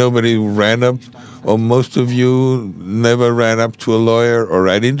 And nobody ran up, or most of you never ran up to a lawyer or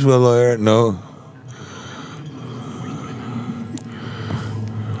ran into a lawyer, no?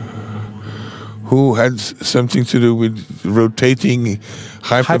 Who had something to do with rotating,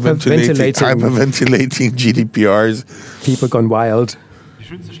 hyperventilating GDPRs? People gone wild. Die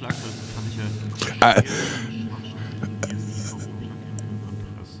schönste Schlagzeile fand ich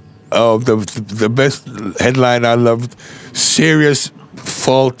The best headline I loved: serious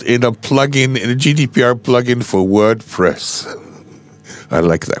fault in a GDPR plugin for WordPress. I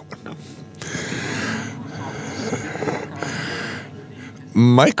like that one.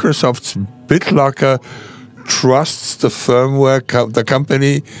 Microsoft's BitLocker trusts the firmware, the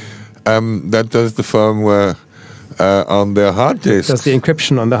company that does the firmware on their hard disks. Does the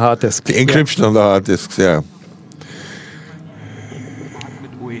encryption on the hard disk. The encryption on the hard disks, yeah.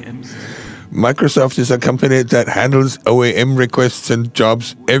 Mit OEMs. Microsoft is a company that handles OEM requests and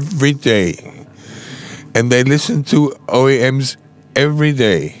jobs every day. And they listen to OEMs every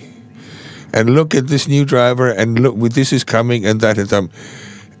day. And look at this new driver, and look, this is coming, and that is and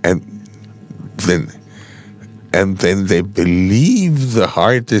then they believe the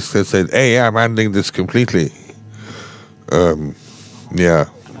hard disk that said, "Hey, I'm handling this completely." Yeah.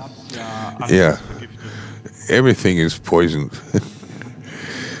 Everything is poisoned.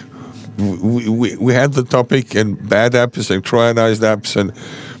 we had the topic and bad apps and Trojanized apps and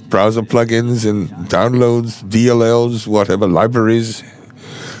browser plugins and downloads, DLLs, whatever, libraries.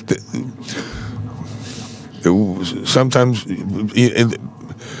 Sometimes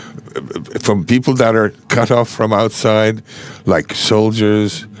from people that are cut off from outside, like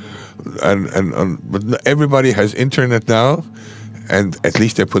soldiers, but everybody has internet now, and at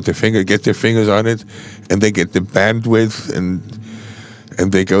least they get their fingers on it, and they get the bandwidth, and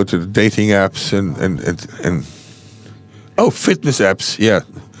they go to the dating apps and fitness apps, yeah.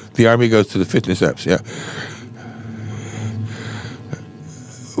 The army goes to the fitness apps, yeah.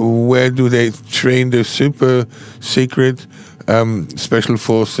 Where do they train the super secret special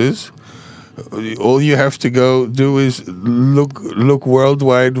forces? All you have to go do is look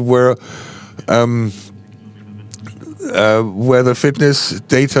worldwide where the fitness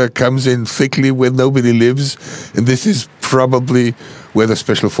data comes in thickly where nobody lives, and this is probably where the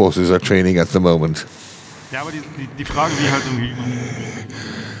special forces are training at the moment. Ja, aber die Frage, wie halt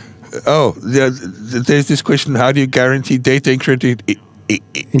there's this question: how do you guarantee data integrity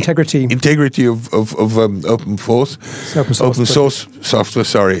of open source software?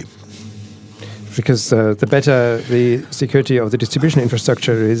 Sorry, because the better the security of the distribution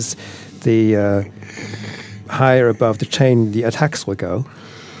infrastructure is, the higher above the chain the attacks will go.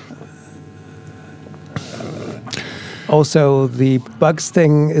 Also, the bugs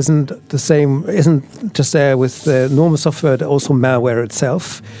thing isn't just there with the normal software, but also malware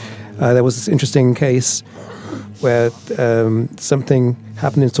itself. There was this interesting case where something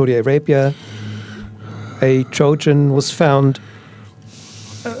happened in Saudi Arabia. A Trojan was found,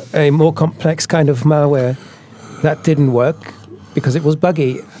 a more complex kind of malware that didn't work because it was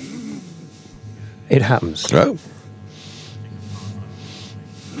buggy. It happens. Oh.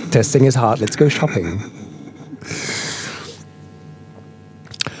 Testing is hard. Let's go shopping.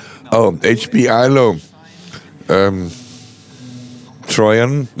 HP ILO.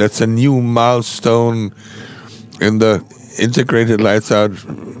 Trojan, that's a new milestone in the integrated lights out.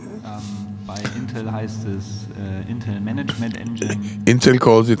 Bei Intel heißt es Intel Management Engine. Intel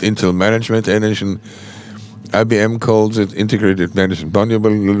calls it Intel Management Engine. IBM calls it Integrated Management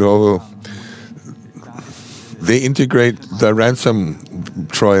Module. they integrate the ransom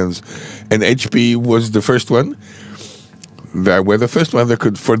Trojans, and HP was the first one. They were the first one that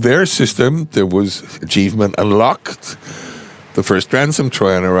could, for their system, there was achievement unlocked. The first ransom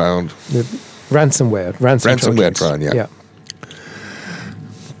Trojan around. The ransomware Ransomware Trojan, yeah.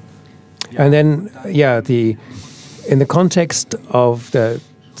 And then, in the context of the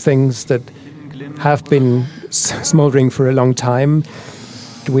things that have been smoldering for a long time,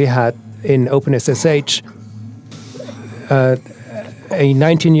 we had in OpenSSH a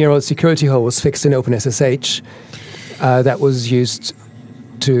 19-year-old security hole was fixed in OpenSSH that was used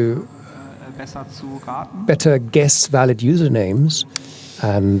to better guess valid usernames.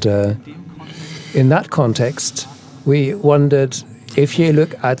 And in that context, we wondered if you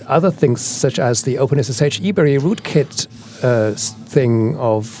look at other things such as the OpenSSH eBury rootkit thing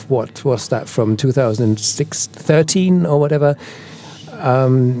of, what was that, from 2013 or whatever,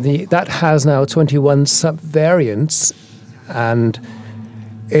 that has now 21 subvariants, and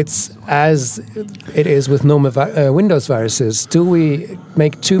it's as it is with normal Windows viruses. Do we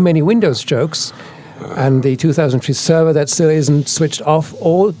make too many Windows jokes and the 2003 server that still isn't switched off,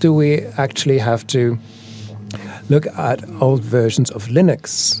 or do we actually have to look at old versions of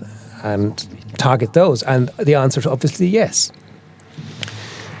Linux and target those? And the answer is obviously yes.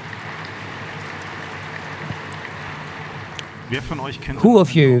 Who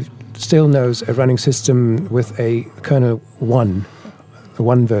of you still knows a running system with a kernel 1, a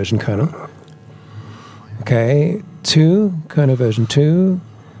 1 version kernel? Okay, 2, kernel version 2.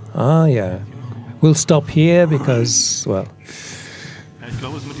 Ah, yeah. We'll stop here because, well,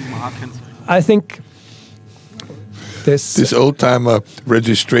 I think this old-timer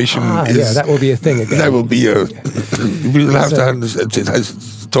registration is... yeah, that will be a thing again. That will be a... We'll have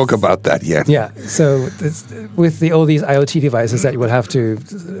to talk about that yet. Yeah, so with all these IoT devices that you will have to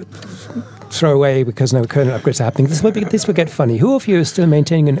throw away because no kernel upgrades are happening, this will get funny. Who of you is still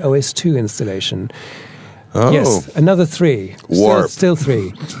maintaining an OS2 installation? Oh. Yes, another 3. Warp. Still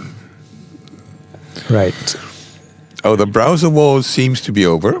 3. Right. Oh, the browser war seems to be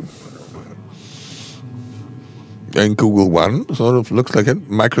over. And Google won, sort of looks like it.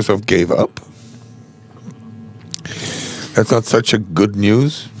 Microsoft gave up. That's not such a good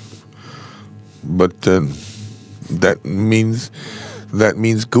news, but that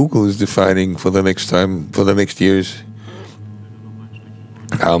means Google is defining for the next years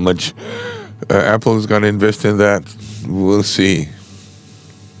how much Apple is going to invest in that. We'll see.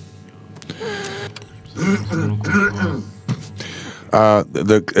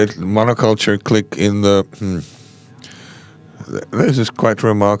 The monoculture click in the this is quite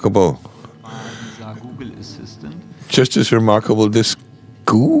remarkable. Just as remarkable, this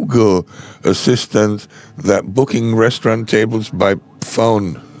Google Assistant that booking restaurant tables by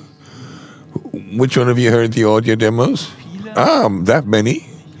phone. Which one of you heard the audio demos? That many,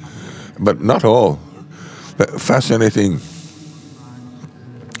 but not all. Fascinating.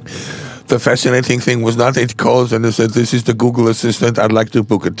 The fascinating thing was not it calls and it said, "This is the Google Assistant, I'd like to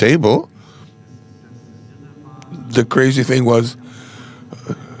book a table." The crazy thing was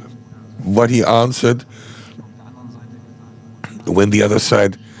what he answered when the other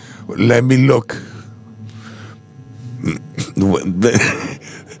side, "Let me look." When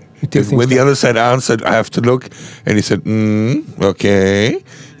the other side answered, "I have to look," and he said, "Okay,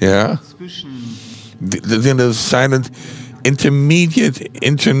 yeah." Then there's silent, intermediate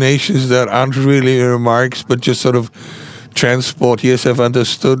intonations that aren't really remarks, but just sort of transport. "Yes, I've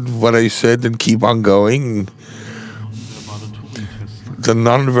understood what I said," and keep on going. The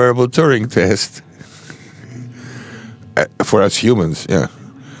non-verbal Turing test. For us humans, yeah.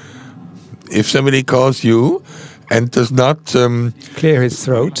 If somebody calls you and does not clear his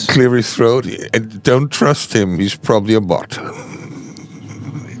throat, and don't trust him, he's probably a bot.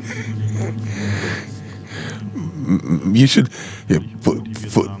 You should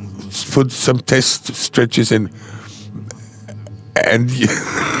put some test stretches in, and you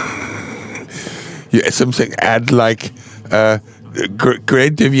something add like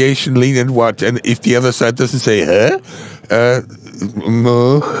great deviation, lenient what, and if the other side doesn't say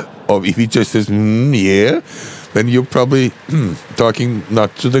or if he just says yeah, then you're probably talking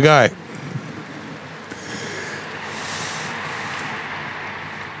not to the guy.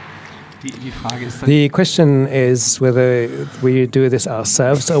 The question is whether we do this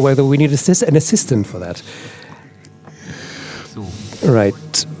ourselves or whether we need an assistant for that.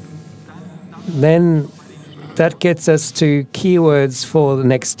 Right. Then that gets us to keywords for the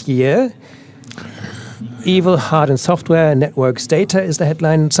next year. Evil, hard and software, networks, data is the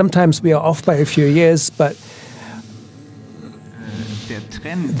headline. Sometimes we are off by a few years, but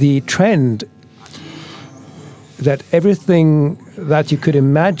the trend that everything that you could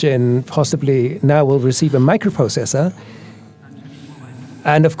imagine possibly now will receive a microprocessor.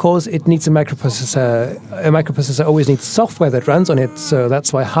 And of course, it needs a microprocessor. A microprocessor always needs software that runs on it. So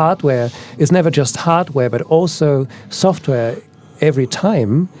that's why hardware is never just hardware, but also software every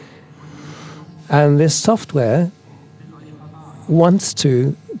time. And this software wants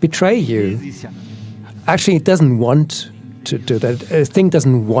to betray you. Actually, it doesn't want to do that. A thing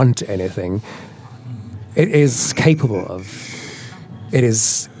doesn't want anything. It is capable of. It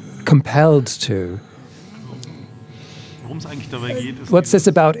is compelled to. What this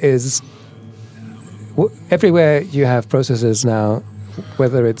about is everywhere you have processors now,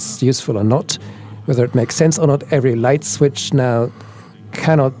 whether it's useful or not, whether it makes sense or not, every light switch now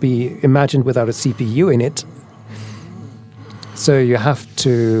cannot be imagined without a CPU in it. So you have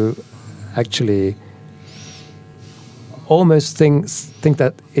to actually almost think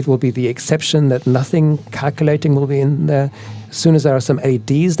that it will be the exception, that nothing calculating will be in there. As soon as there are some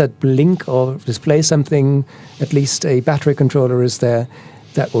LEDs that blink or display something, at least a battery controller is there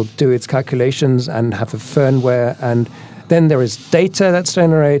that will do its calculations and have a firmware. And then there is data that's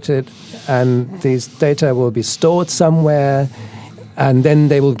generated, and these data will be stored somewhere, and then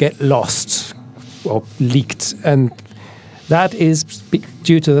they will get lost or leaked. And that is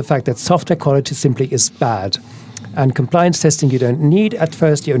due to the fact that software quality simply is bad. And compliance testing you don't need at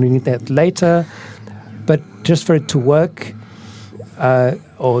first, you only need that later. But just for it to work,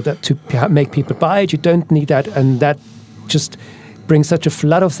 or that to make people buy it, you don't need that. And that just brings such a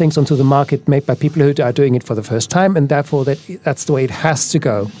flood of things onto the market made by people who are doing it for the first time, and therefore that's the way it has to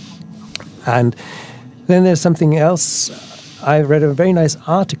go. And then there's something else. I read a very nice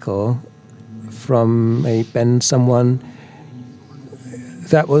article from a Ben someone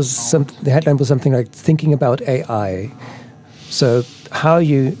that was the headline was something like thinking about AI. So how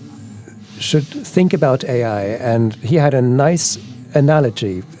you should think about AI. And he had a nice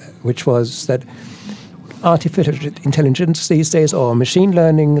analogy, which was that artificial intelligence these days, or machine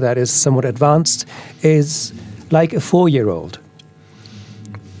learning that is somewhat advanced, is like a 4-year-old.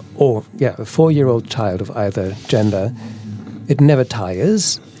 Or, a 4-year-old child of either gender. It never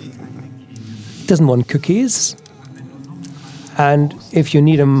tires. It doesn't want cookies. And if you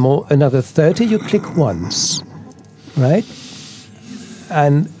need another 30, you click once, right?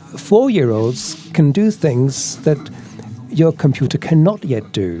 And 4-year-olds can do things that your computer cannot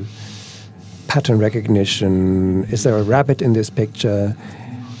yet do. Pattern recognition. Is there a rabbit in this picture?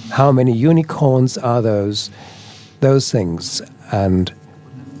 How many unicorns are those? Those things. And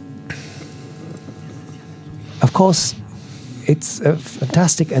of course, it's a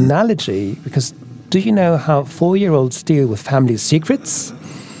fantastic analogy, because do you know how 4-year-olds deal with family secrets?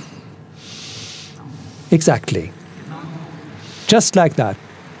 Exactly. Just like that.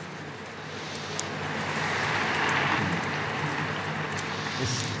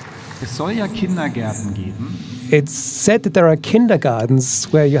 Es soll ja Kindergärten geben. It's said that there are kindergartens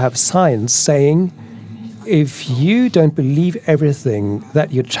where you have signs saying, if you don't believe everything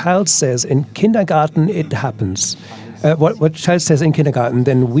that your child says in kindergarten, it happens. What child says in kindergarten,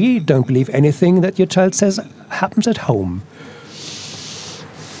 then we don't believe anything that your child says happens at home.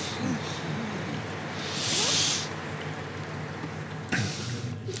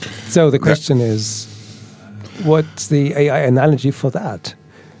 So the question is, what's the AI analogy for that?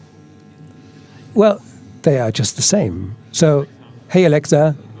 Well, they are just the same. So, hey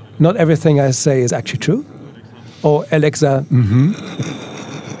Alexa, not everything I say is actually true. Or Alexa,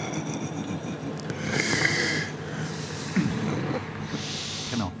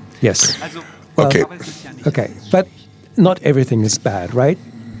 Yes. Okay. Okay, but not everything is bad, right?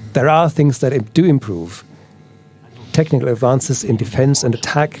 There are things that do improve. Technical advances in defense and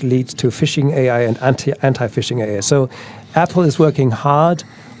attack lead to phishing AI and anti-phishing AI. So Apple is working hard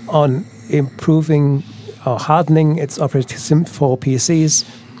on improving or hardening its operating system for PCs.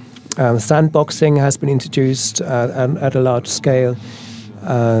 Sandboxing has been introduced at a large scale.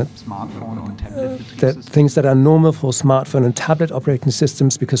 The things that are normal for smartphone and tablet operating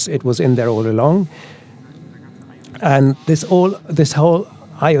systems, because it was in there all along. And this whole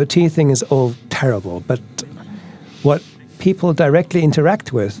IoT thing is all terrible. But what people directly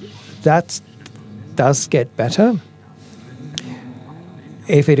interact with, that does get better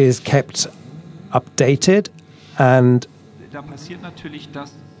if it is kept updated. And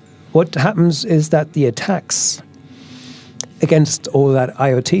what happens is that the attacks against all that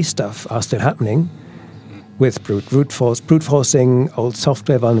IoT stuff are still happening with brute forcing, old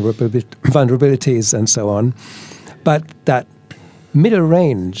software vulnerabilities, and so on. But that middle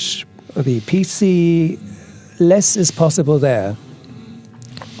range, the PC, less is possible there.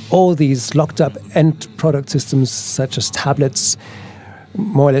 all these locked up end product systems such as tablets,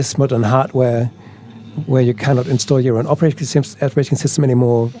 more or less modern hardware, where you cannot install your own operating system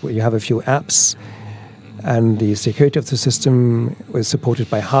anymore, where you have a few apps, and the security of the system was supported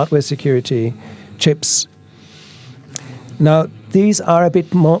by hardware security, chips. Now, these are a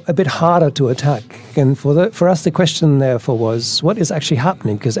bit harder to attack. And for us, the question therefore was, what is actually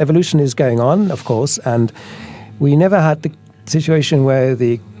happening? Because evolution is going on, of course, and we never had the situation where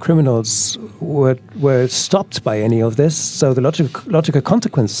the criminals were stopped by any of this. So the logical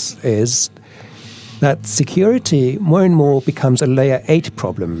consequence is that security more and more becomes a layer 8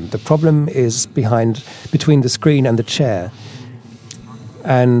 problem. The problem is between the screen and the chair.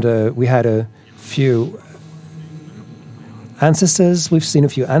 And we had a few ancestors. We've seen a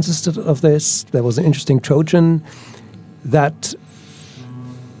few ancestors of this. There was an interesting Trojan that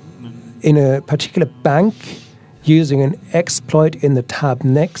in a particular bank, using an exploit in the tab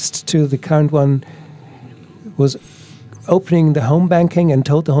next to the current one, was opening the home banking and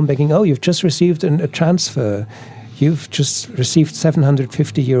told the home banking, oh, you've just received a transfer. You've just received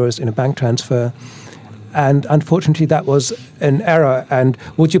 750 euros in a bank transfer. And unfortunately, that was an error. And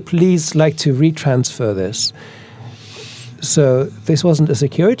would you please like to retransfer this? So this wasn't a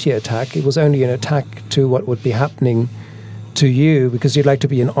security attack. It was only an attack to what would be happening to you, because you'd like to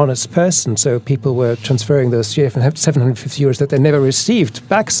be an honest person. So people were transferring those 750 euros that they never received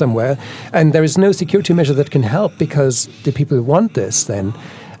back somewhere. And there is no security measure that can help, because the people want this then.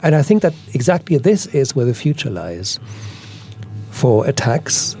 And I think that exactly this is where the future lies for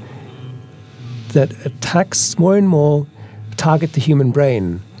attacks, that attacks more and more target the human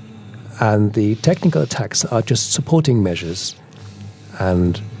brain. And the technical attacks are just supporting measures.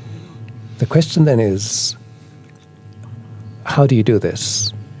 And the question then is, how do you do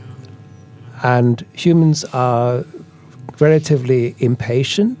this? And humans are relatively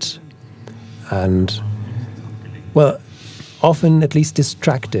impatient and, well, often at least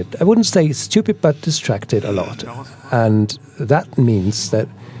distracted. I wouldn't say stupid, but distracted a lot. And that means that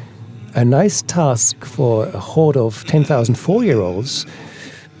a nice task for a horde of 10,000 4-year-olds,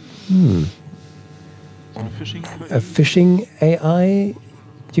 a phishing AI,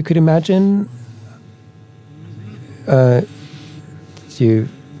 you could imagine. I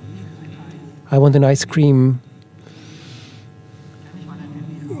want an ice cream.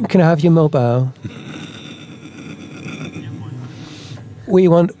 Can I have your mobile? We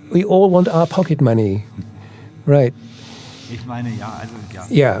all want our pocket money, right?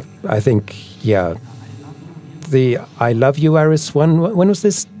 Yeah, I think, yeah. The I love you, Iris one, when was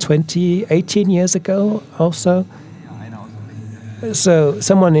this? 18 years ago also? So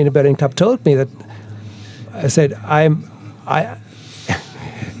someone in a Berlin club told me that, I said, I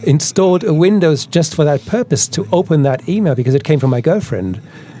installed a Windows just for that purpose, to open that email, because it came from my girlfriend.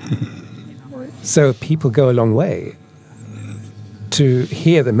 So people go a long way to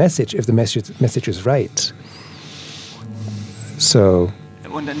hear the message, if the message is right. So,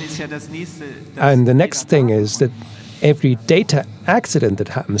 and the next thing is that every data accident that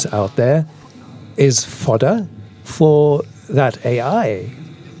happens out there is fodder for that AI.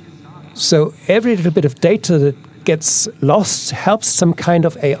 So every little bit of data that gets lost helps some kind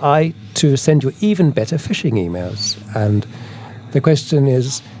of AI to send you even better phishing emails. And the question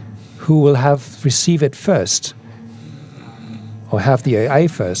is, who will receive it first? Or have the AI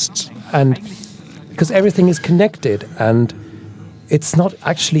first? And because everything is connected, and it's not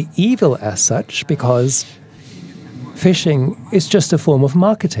actually evil as such, because phishing is just a form of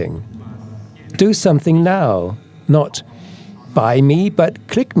marketing. Do something now, not buy me, but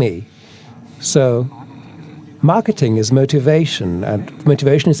click me. So marketing is motivation, and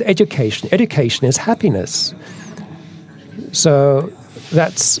motivation is education. Education is happiness. So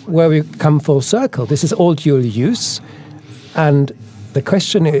that's where we come full circle. This is all dual use, and the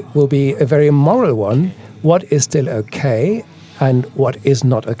question will be a very moral one. What is still okay and what is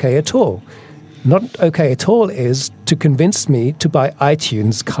not okay at all? Not okay at all is to convince me to buy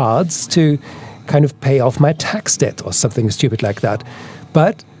iTunes cards to kind of pay off my tax debt or something stupid like that.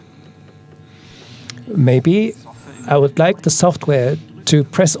 But maybe I would like the software to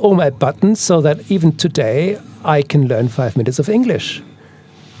press all my buttons so that even today I can learn 5 minutes of English.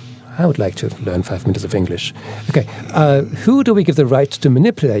 I would like to learn 5 minutes of English. Okay, who do we give the right to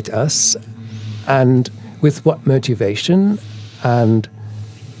manipulate us, and with what motivation? And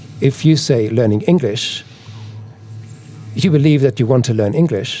if you say learning English, you believe that you want to learn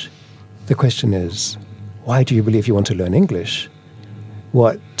English. The question is, why do you believe you want to learn English?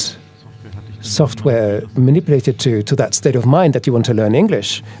 What software manipulated to that state of mind that you want to learn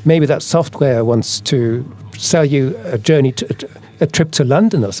English? Maybe that software wants to sell you a journey to a trip to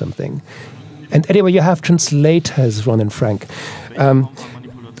London or something. And anyway, you have translators, Ron and Frank.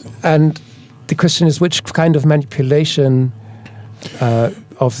 And the question is, which kind of manipulation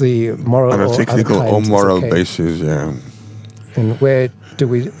of the moral on a or technical other or kinds is moral okay? basis, yeah. And where do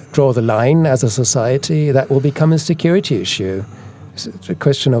we draw the line as a society? That will become a security issue. It's a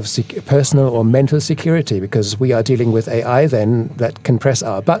question of personal or mental security, because we are dealing with AI then that can press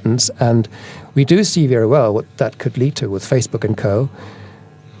our buttons, and we do see very well what that could lead to with Facebook and co.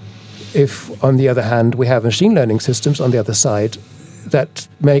 If, on the other hand, we have machine learning systems on the other side that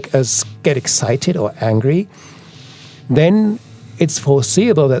make us get excited or angry, then it's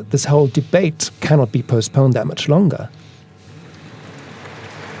foreseeable that this whole debate cannot be postponed that much longer.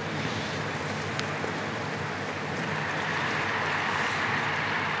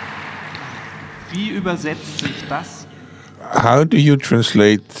 Wie übersetzt sich das? How do you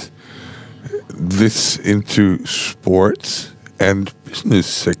translate this into sports and business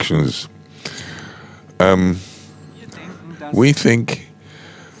sections? We think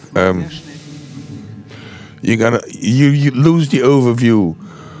you lose the overview.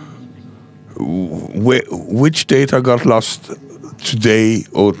 Which data got lost today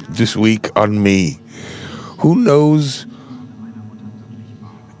or this week on me? Who knows?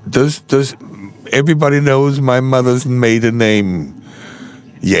 Does everybody knows my mother's maiden name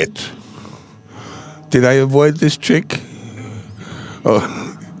yet? Did I avoid this trick?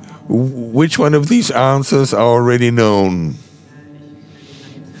 Which one of these answers are already known?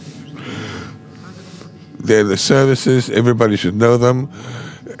 They're the services, everybody should know them.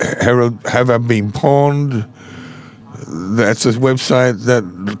 Have I been pawned? That's a website that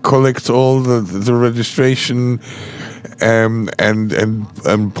collects all the registration and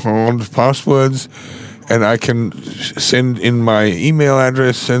pawned passwords, and I can send in my email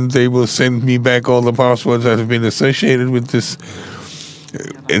address, and they will send me back all the passwords that have been associated with this.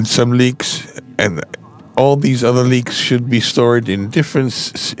 In some leaks, and all these other leaks should be stored in different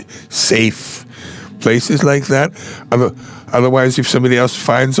safe places like that. Otherwise, if somebody else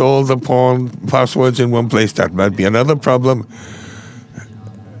finds all the pawn passwords in one place, that might be another problem.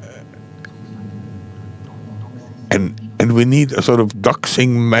 And we need a sort of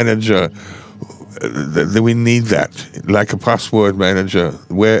doxing manager. We need that, like a password manager.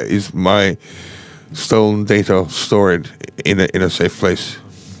 Where is my stolen data stored in a safe place?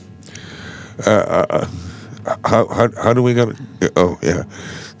 How do we go? Oh yeah,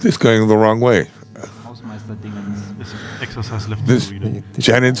 this is going the wrong way. Exercise left This to read.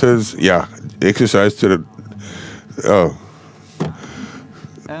 janitors, yeah, exercise to the. Oh,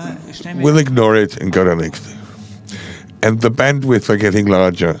 we'll ignore it and go to the next. And the bandwidth are getting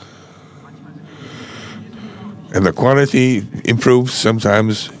larger, and the quality improves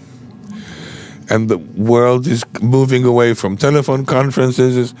sometimes. And the world is moving away from telephone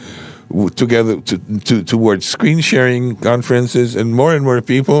conferences together towards screen sharing conferences, and more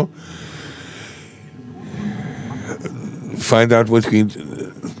people find out what we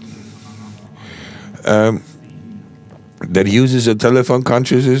that uses a telephone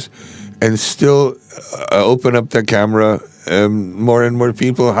conferences and still open up the camera. More and more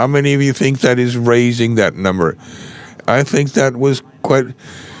people. How many of you think that is raising that number? I think that was quite.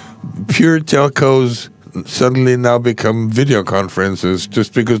 Pure telcos suddenly now become video conferences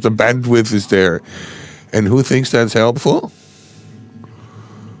just because the bandwidth is there. And who thinks that's helpful?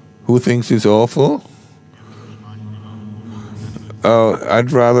 Who thinks it's awful? Oh,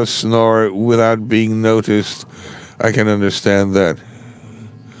 I'd rather snore without being noticed. I can understand that.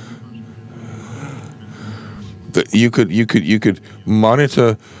 You could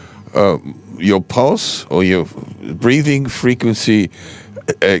monitor your pulse or your breathing frequency.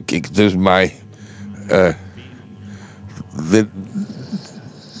 There's my.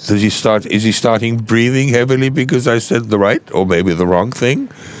 Is he starting breathing heavily because I said the right or maybe the wrong thing?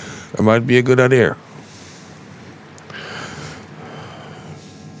 It might be a good idea.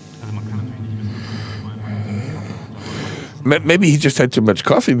 Maybe he just had too much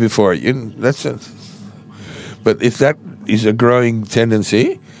coffee before. That's it. But if that is a growing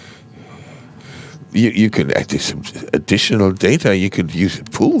tendency, you could add some additional data. You could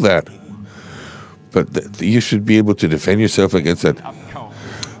pool that. But you should be able to defend yourself against that.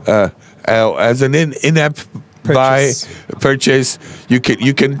 As an in-app purchase, you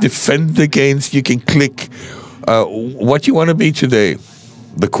can defend against. You can click what you want to be today,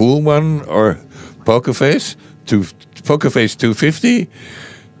 the cool one or poker face. Poker face 250.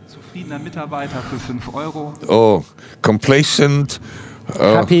 Zufriedener Mitarbeiter für 5 Euro. Oh, complacent.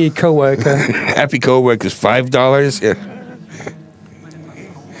 Happy coworker. Happy coworker is $5. Yeah.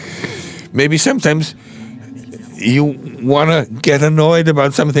 Maybe sometimes you want to get annoyed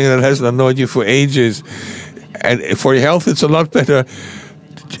about something that hasn't annoyed you for ages, and for your health, it's a lot better.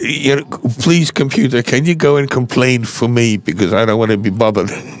 Please, computer, can you go and complain for me, because I don't want to be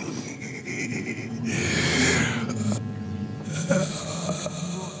bothered.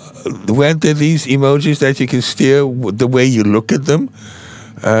 Weren't there these emojis that you can steer the way you look at them?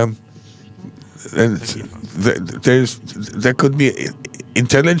 And there could be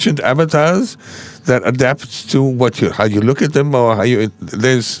intelligent avatars that adapt to how you look at them, or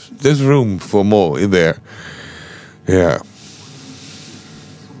there's room for more in there. Yeah.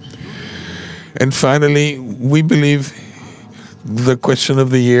 And finally, we believe the question of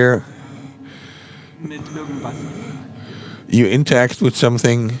the year: you interact with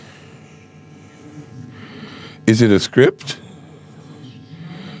something. Is it a script?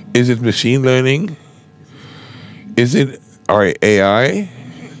 Is it machine learning? Is it our AI?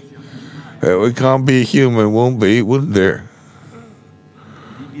 It can't be human, won't be, wouldn't there?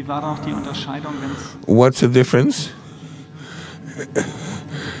 Wie war doch die Unterscheidung, wenn's What's the difference?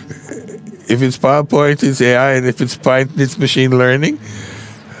 If it's PowerPoint, it's AI, and if it's Python, it's machine learning.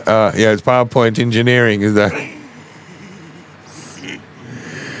 Yeah, it's PowerPoint engineering, is that?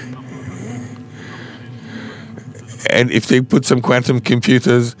 And if they put some quantum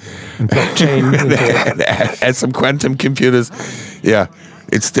computers blockchain and add some quantum computers, yeah,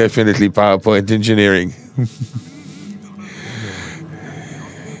 it's definitely PowerPoint engineering.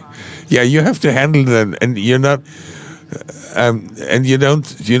 Yeah, you have to handle them, and you're not, and you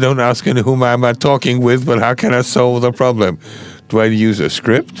don't ask whom am I talking with, but how can I solve the problem? Do I use a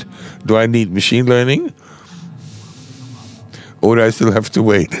script? Do I need machine learning? Or do I still have to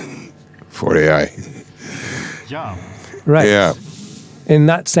wait for AI? Ja. Right. Yeah. In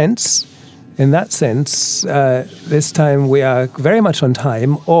that sense, this time we are very much on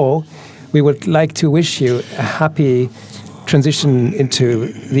time, or we would like to wish you a happy transition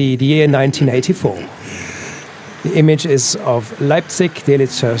into the year 1984. The image is of Leipzig,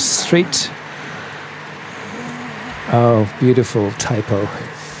 Delitzsch Street. Oh, beautiful typo.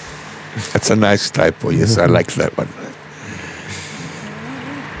 That's a nice typo. Yes, I like that one.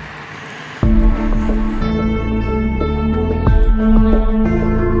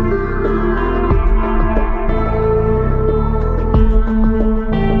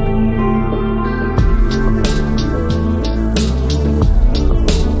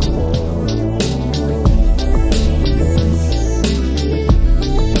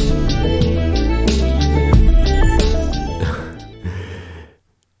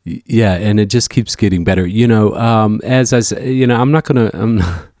 Yeah, and it just keeps getting better. As I said, I'm not going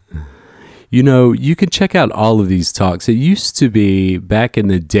to, you can check out all of these talks. It used to be back in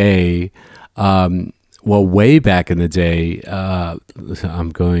the day, way back in the day, I'm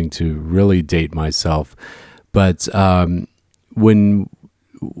going to really date myself, but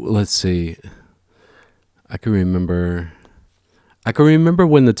let's see, I can remember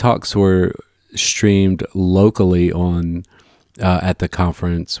when the talks were streamed locally on at the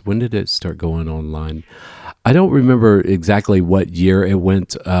conference. When did it start going online? I don't remember exactly what year it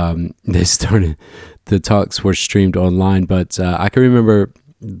went. The talks were streamed online, but I can remember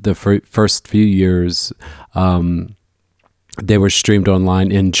the first few years they were streamed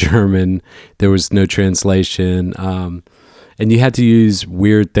online in German. There was no translation, and you had to use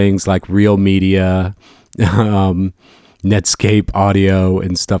weird things like Real Media, Netscape Audio,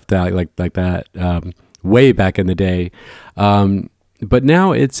 and stuff like that. Way back in the day. But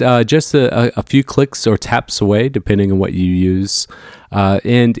now it's just a few clicks or taps away, depending on what you use.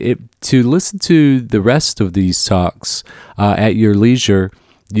 And to listen to the rest of these talks at your leisure,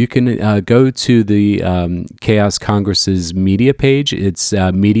 you can go to the Chaos Congress's media page. It's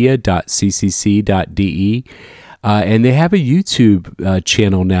media.ccc.de. And they have a YouTube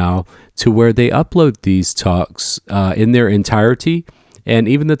channel now to where they upload these talks in their entirety. And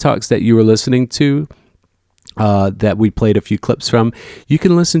even the talks that you were listening to, that we played a few clips from, you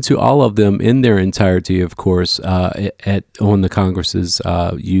can listen to all of them in their entirety, of course, on the Congress's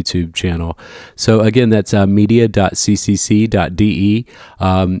YouTube channal. So again, that's media.ccc.de.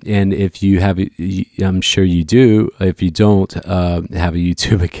 And if you have, I'm sure you do, if you don't have a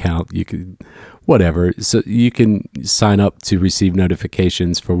YouTube account, you can, whatever. So you can sign up to receive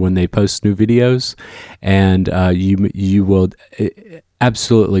notifications for when they post new videos, and you will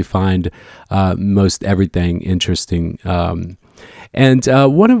absolutely find most everything interesting. And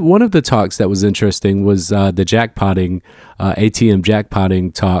one of the talks that was interesting was the jackpotting, ATM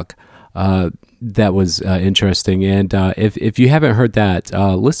jackpotting talk. that was interesting. And if you haven't heard that,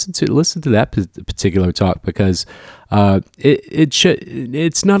 listen to that particular talk, because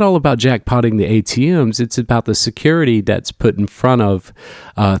it's not all about jackpotting the ATMs. It's about the security that's put in front of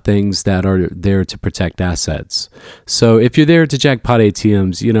things that are there to protect assets. So if you're there to jackpot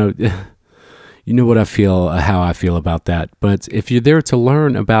ATMs, you know what how I feel about that. But if you're there to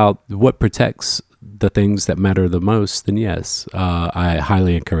learn about what protects the things that matter the most, then yes, I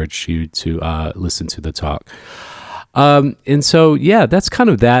highly encourage you to listen to the talk. And so, yeah, that's kind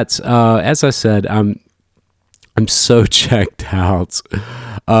of that. As I said, I'm so checked out,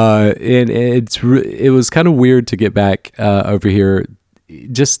 and it was kind of weird to get back over here,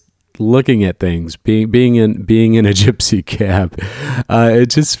 just looking at things, being in a gypsy cab. It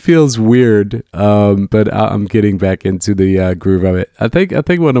just feels weird, but I'm getting back into the groove of it. I think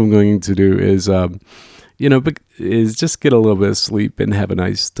what I'm going to do is is just get a little bit of sleep and have a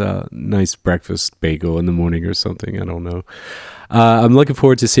nice breakfast bagel in the morning or something. I don't know. I'm looking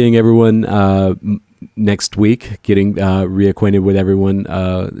forward to seeing everyone next week, getting reacquainted with everyone,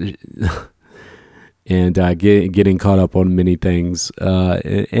 and getting caught up on many things.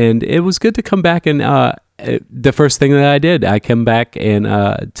 And it was good to come back, and the first thing that I did, I came back and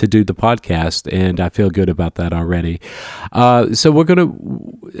to do the podcast, and I feel good about that already. So we're gonna.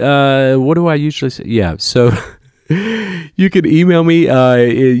 What do I usually say? Yeah. So. You can email me.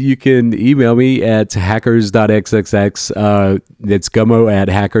 You can email me at hackers.xxx. It's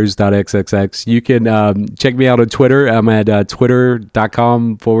gummo@hackers.xxx. You can check me out on Twitter. I'm at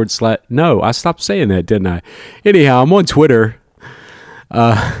twitter.com/ No, I stopped saying that, didn't I? Anyhow, I'm on Twitter.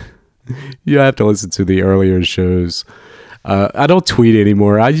 You have to listen to the earlier shows. I don't tweet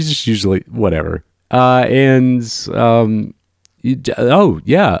anymore. I just usually, whatever.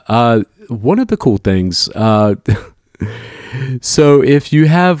 One of the cool things, so if you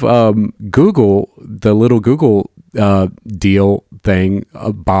have Google, the little Google deal thing,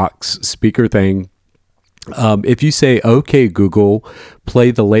 a box speaker thing, if you say, "Okay, Google,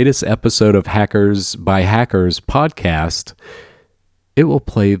 play the latest episode of Hackers by Hackers podcast," it will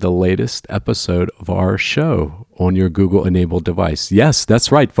play the latest episode of our show on your Google-enabled device. Yes,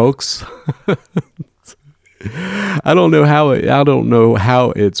 that's right, folks. I don't know how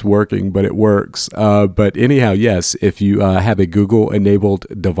it's working, but it works. But anyhow, yes, if you have a Google-enabled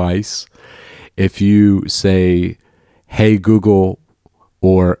device, if you say, "Hey Google,"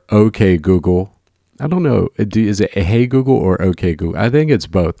 or "Okay Google," I don't know, is it "Hey Google" or "Okay Google"? I think it's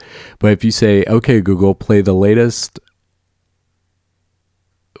both. But if you say, "Okay Google, play the latest,"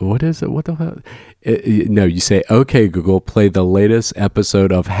 what is it? What the hell? No, you say, "Okay Google, play the latest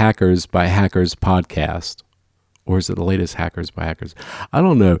episode of Hackers by Hackers podcast." Or is it the latest Hackers by Hackers? I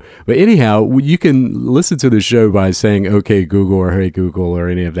don't know. But anyhow, you can listen to the show by saying, "Okay, Google," or "Hey, Google," or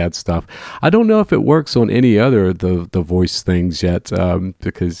any of that stuff. I don't know if it works on any other of the voice things yet,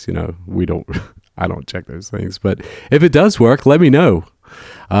 because, I don't check those things. But if it does work, let me know.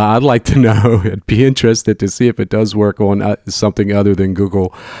 I'd like to know. I'd be interested to see if it does work on something other than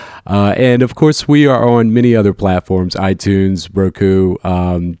Google. And of course, we are on many other platforms: iTunes, Roku,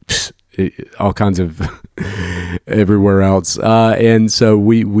 all kinds of everywhere else. And so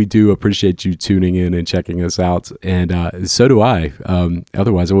we do appreciate you tuning in and checking us out. And so do I.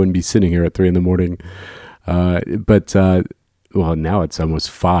 Otherwise, I wouldn't be sitting here at 3 a.m. But now it's almost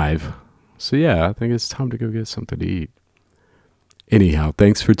 5. So yeah, I think it's time to go get something to eat. Anyhow,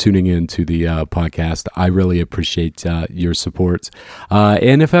 thanks for tuning in to the podcast. I really appreciate your support.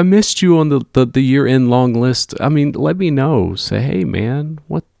 And if I missed you on the year-end long list, let me know. Say, "Hey, man,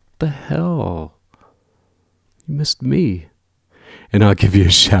 what the hell? You missed me." And I'll give you a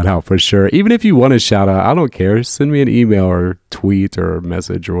shout out for sure. Even if you want a shout out, I don't care. Send me an email or tweet or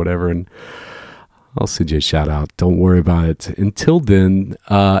message or whatever, and I'll send you a shout out. Don't worry about it. Until then,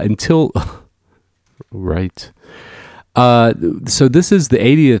 right. So this is the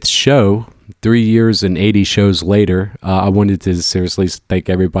 80th show, 3 years and 80 shows later. I wanted to seriously thank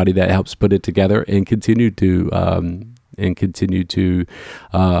everybody that helps put it together, and continue to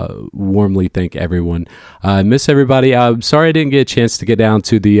warmly thank everyone. I miss everybody. I'm sorry I didn't get a chance to get down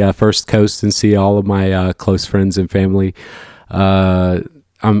to the First Coast and see all of my close friends and family.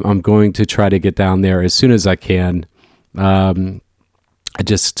 I'm going to try to get down there as soon as I can. I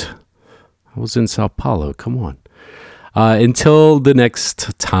was in Sao Paulo. Come on. Until the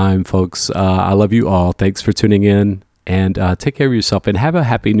next time, folks, I love you all. Thanks for tuning in, and take care of yourself, and have a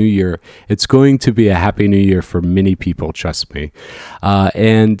happy new year. It's going to be a happy new year for many people, trust me.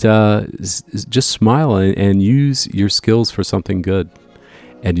 And just smile and use your skills for something good.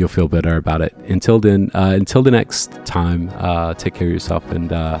 and you'll feel better about it. Until then, until the next time, take care of yourself,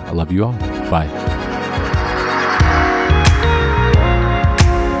 and I love you all. Bye.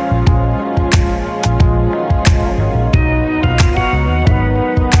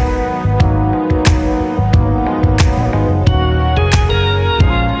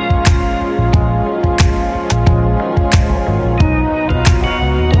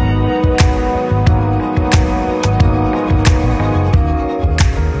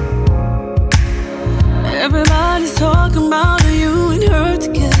 Everybody's talking about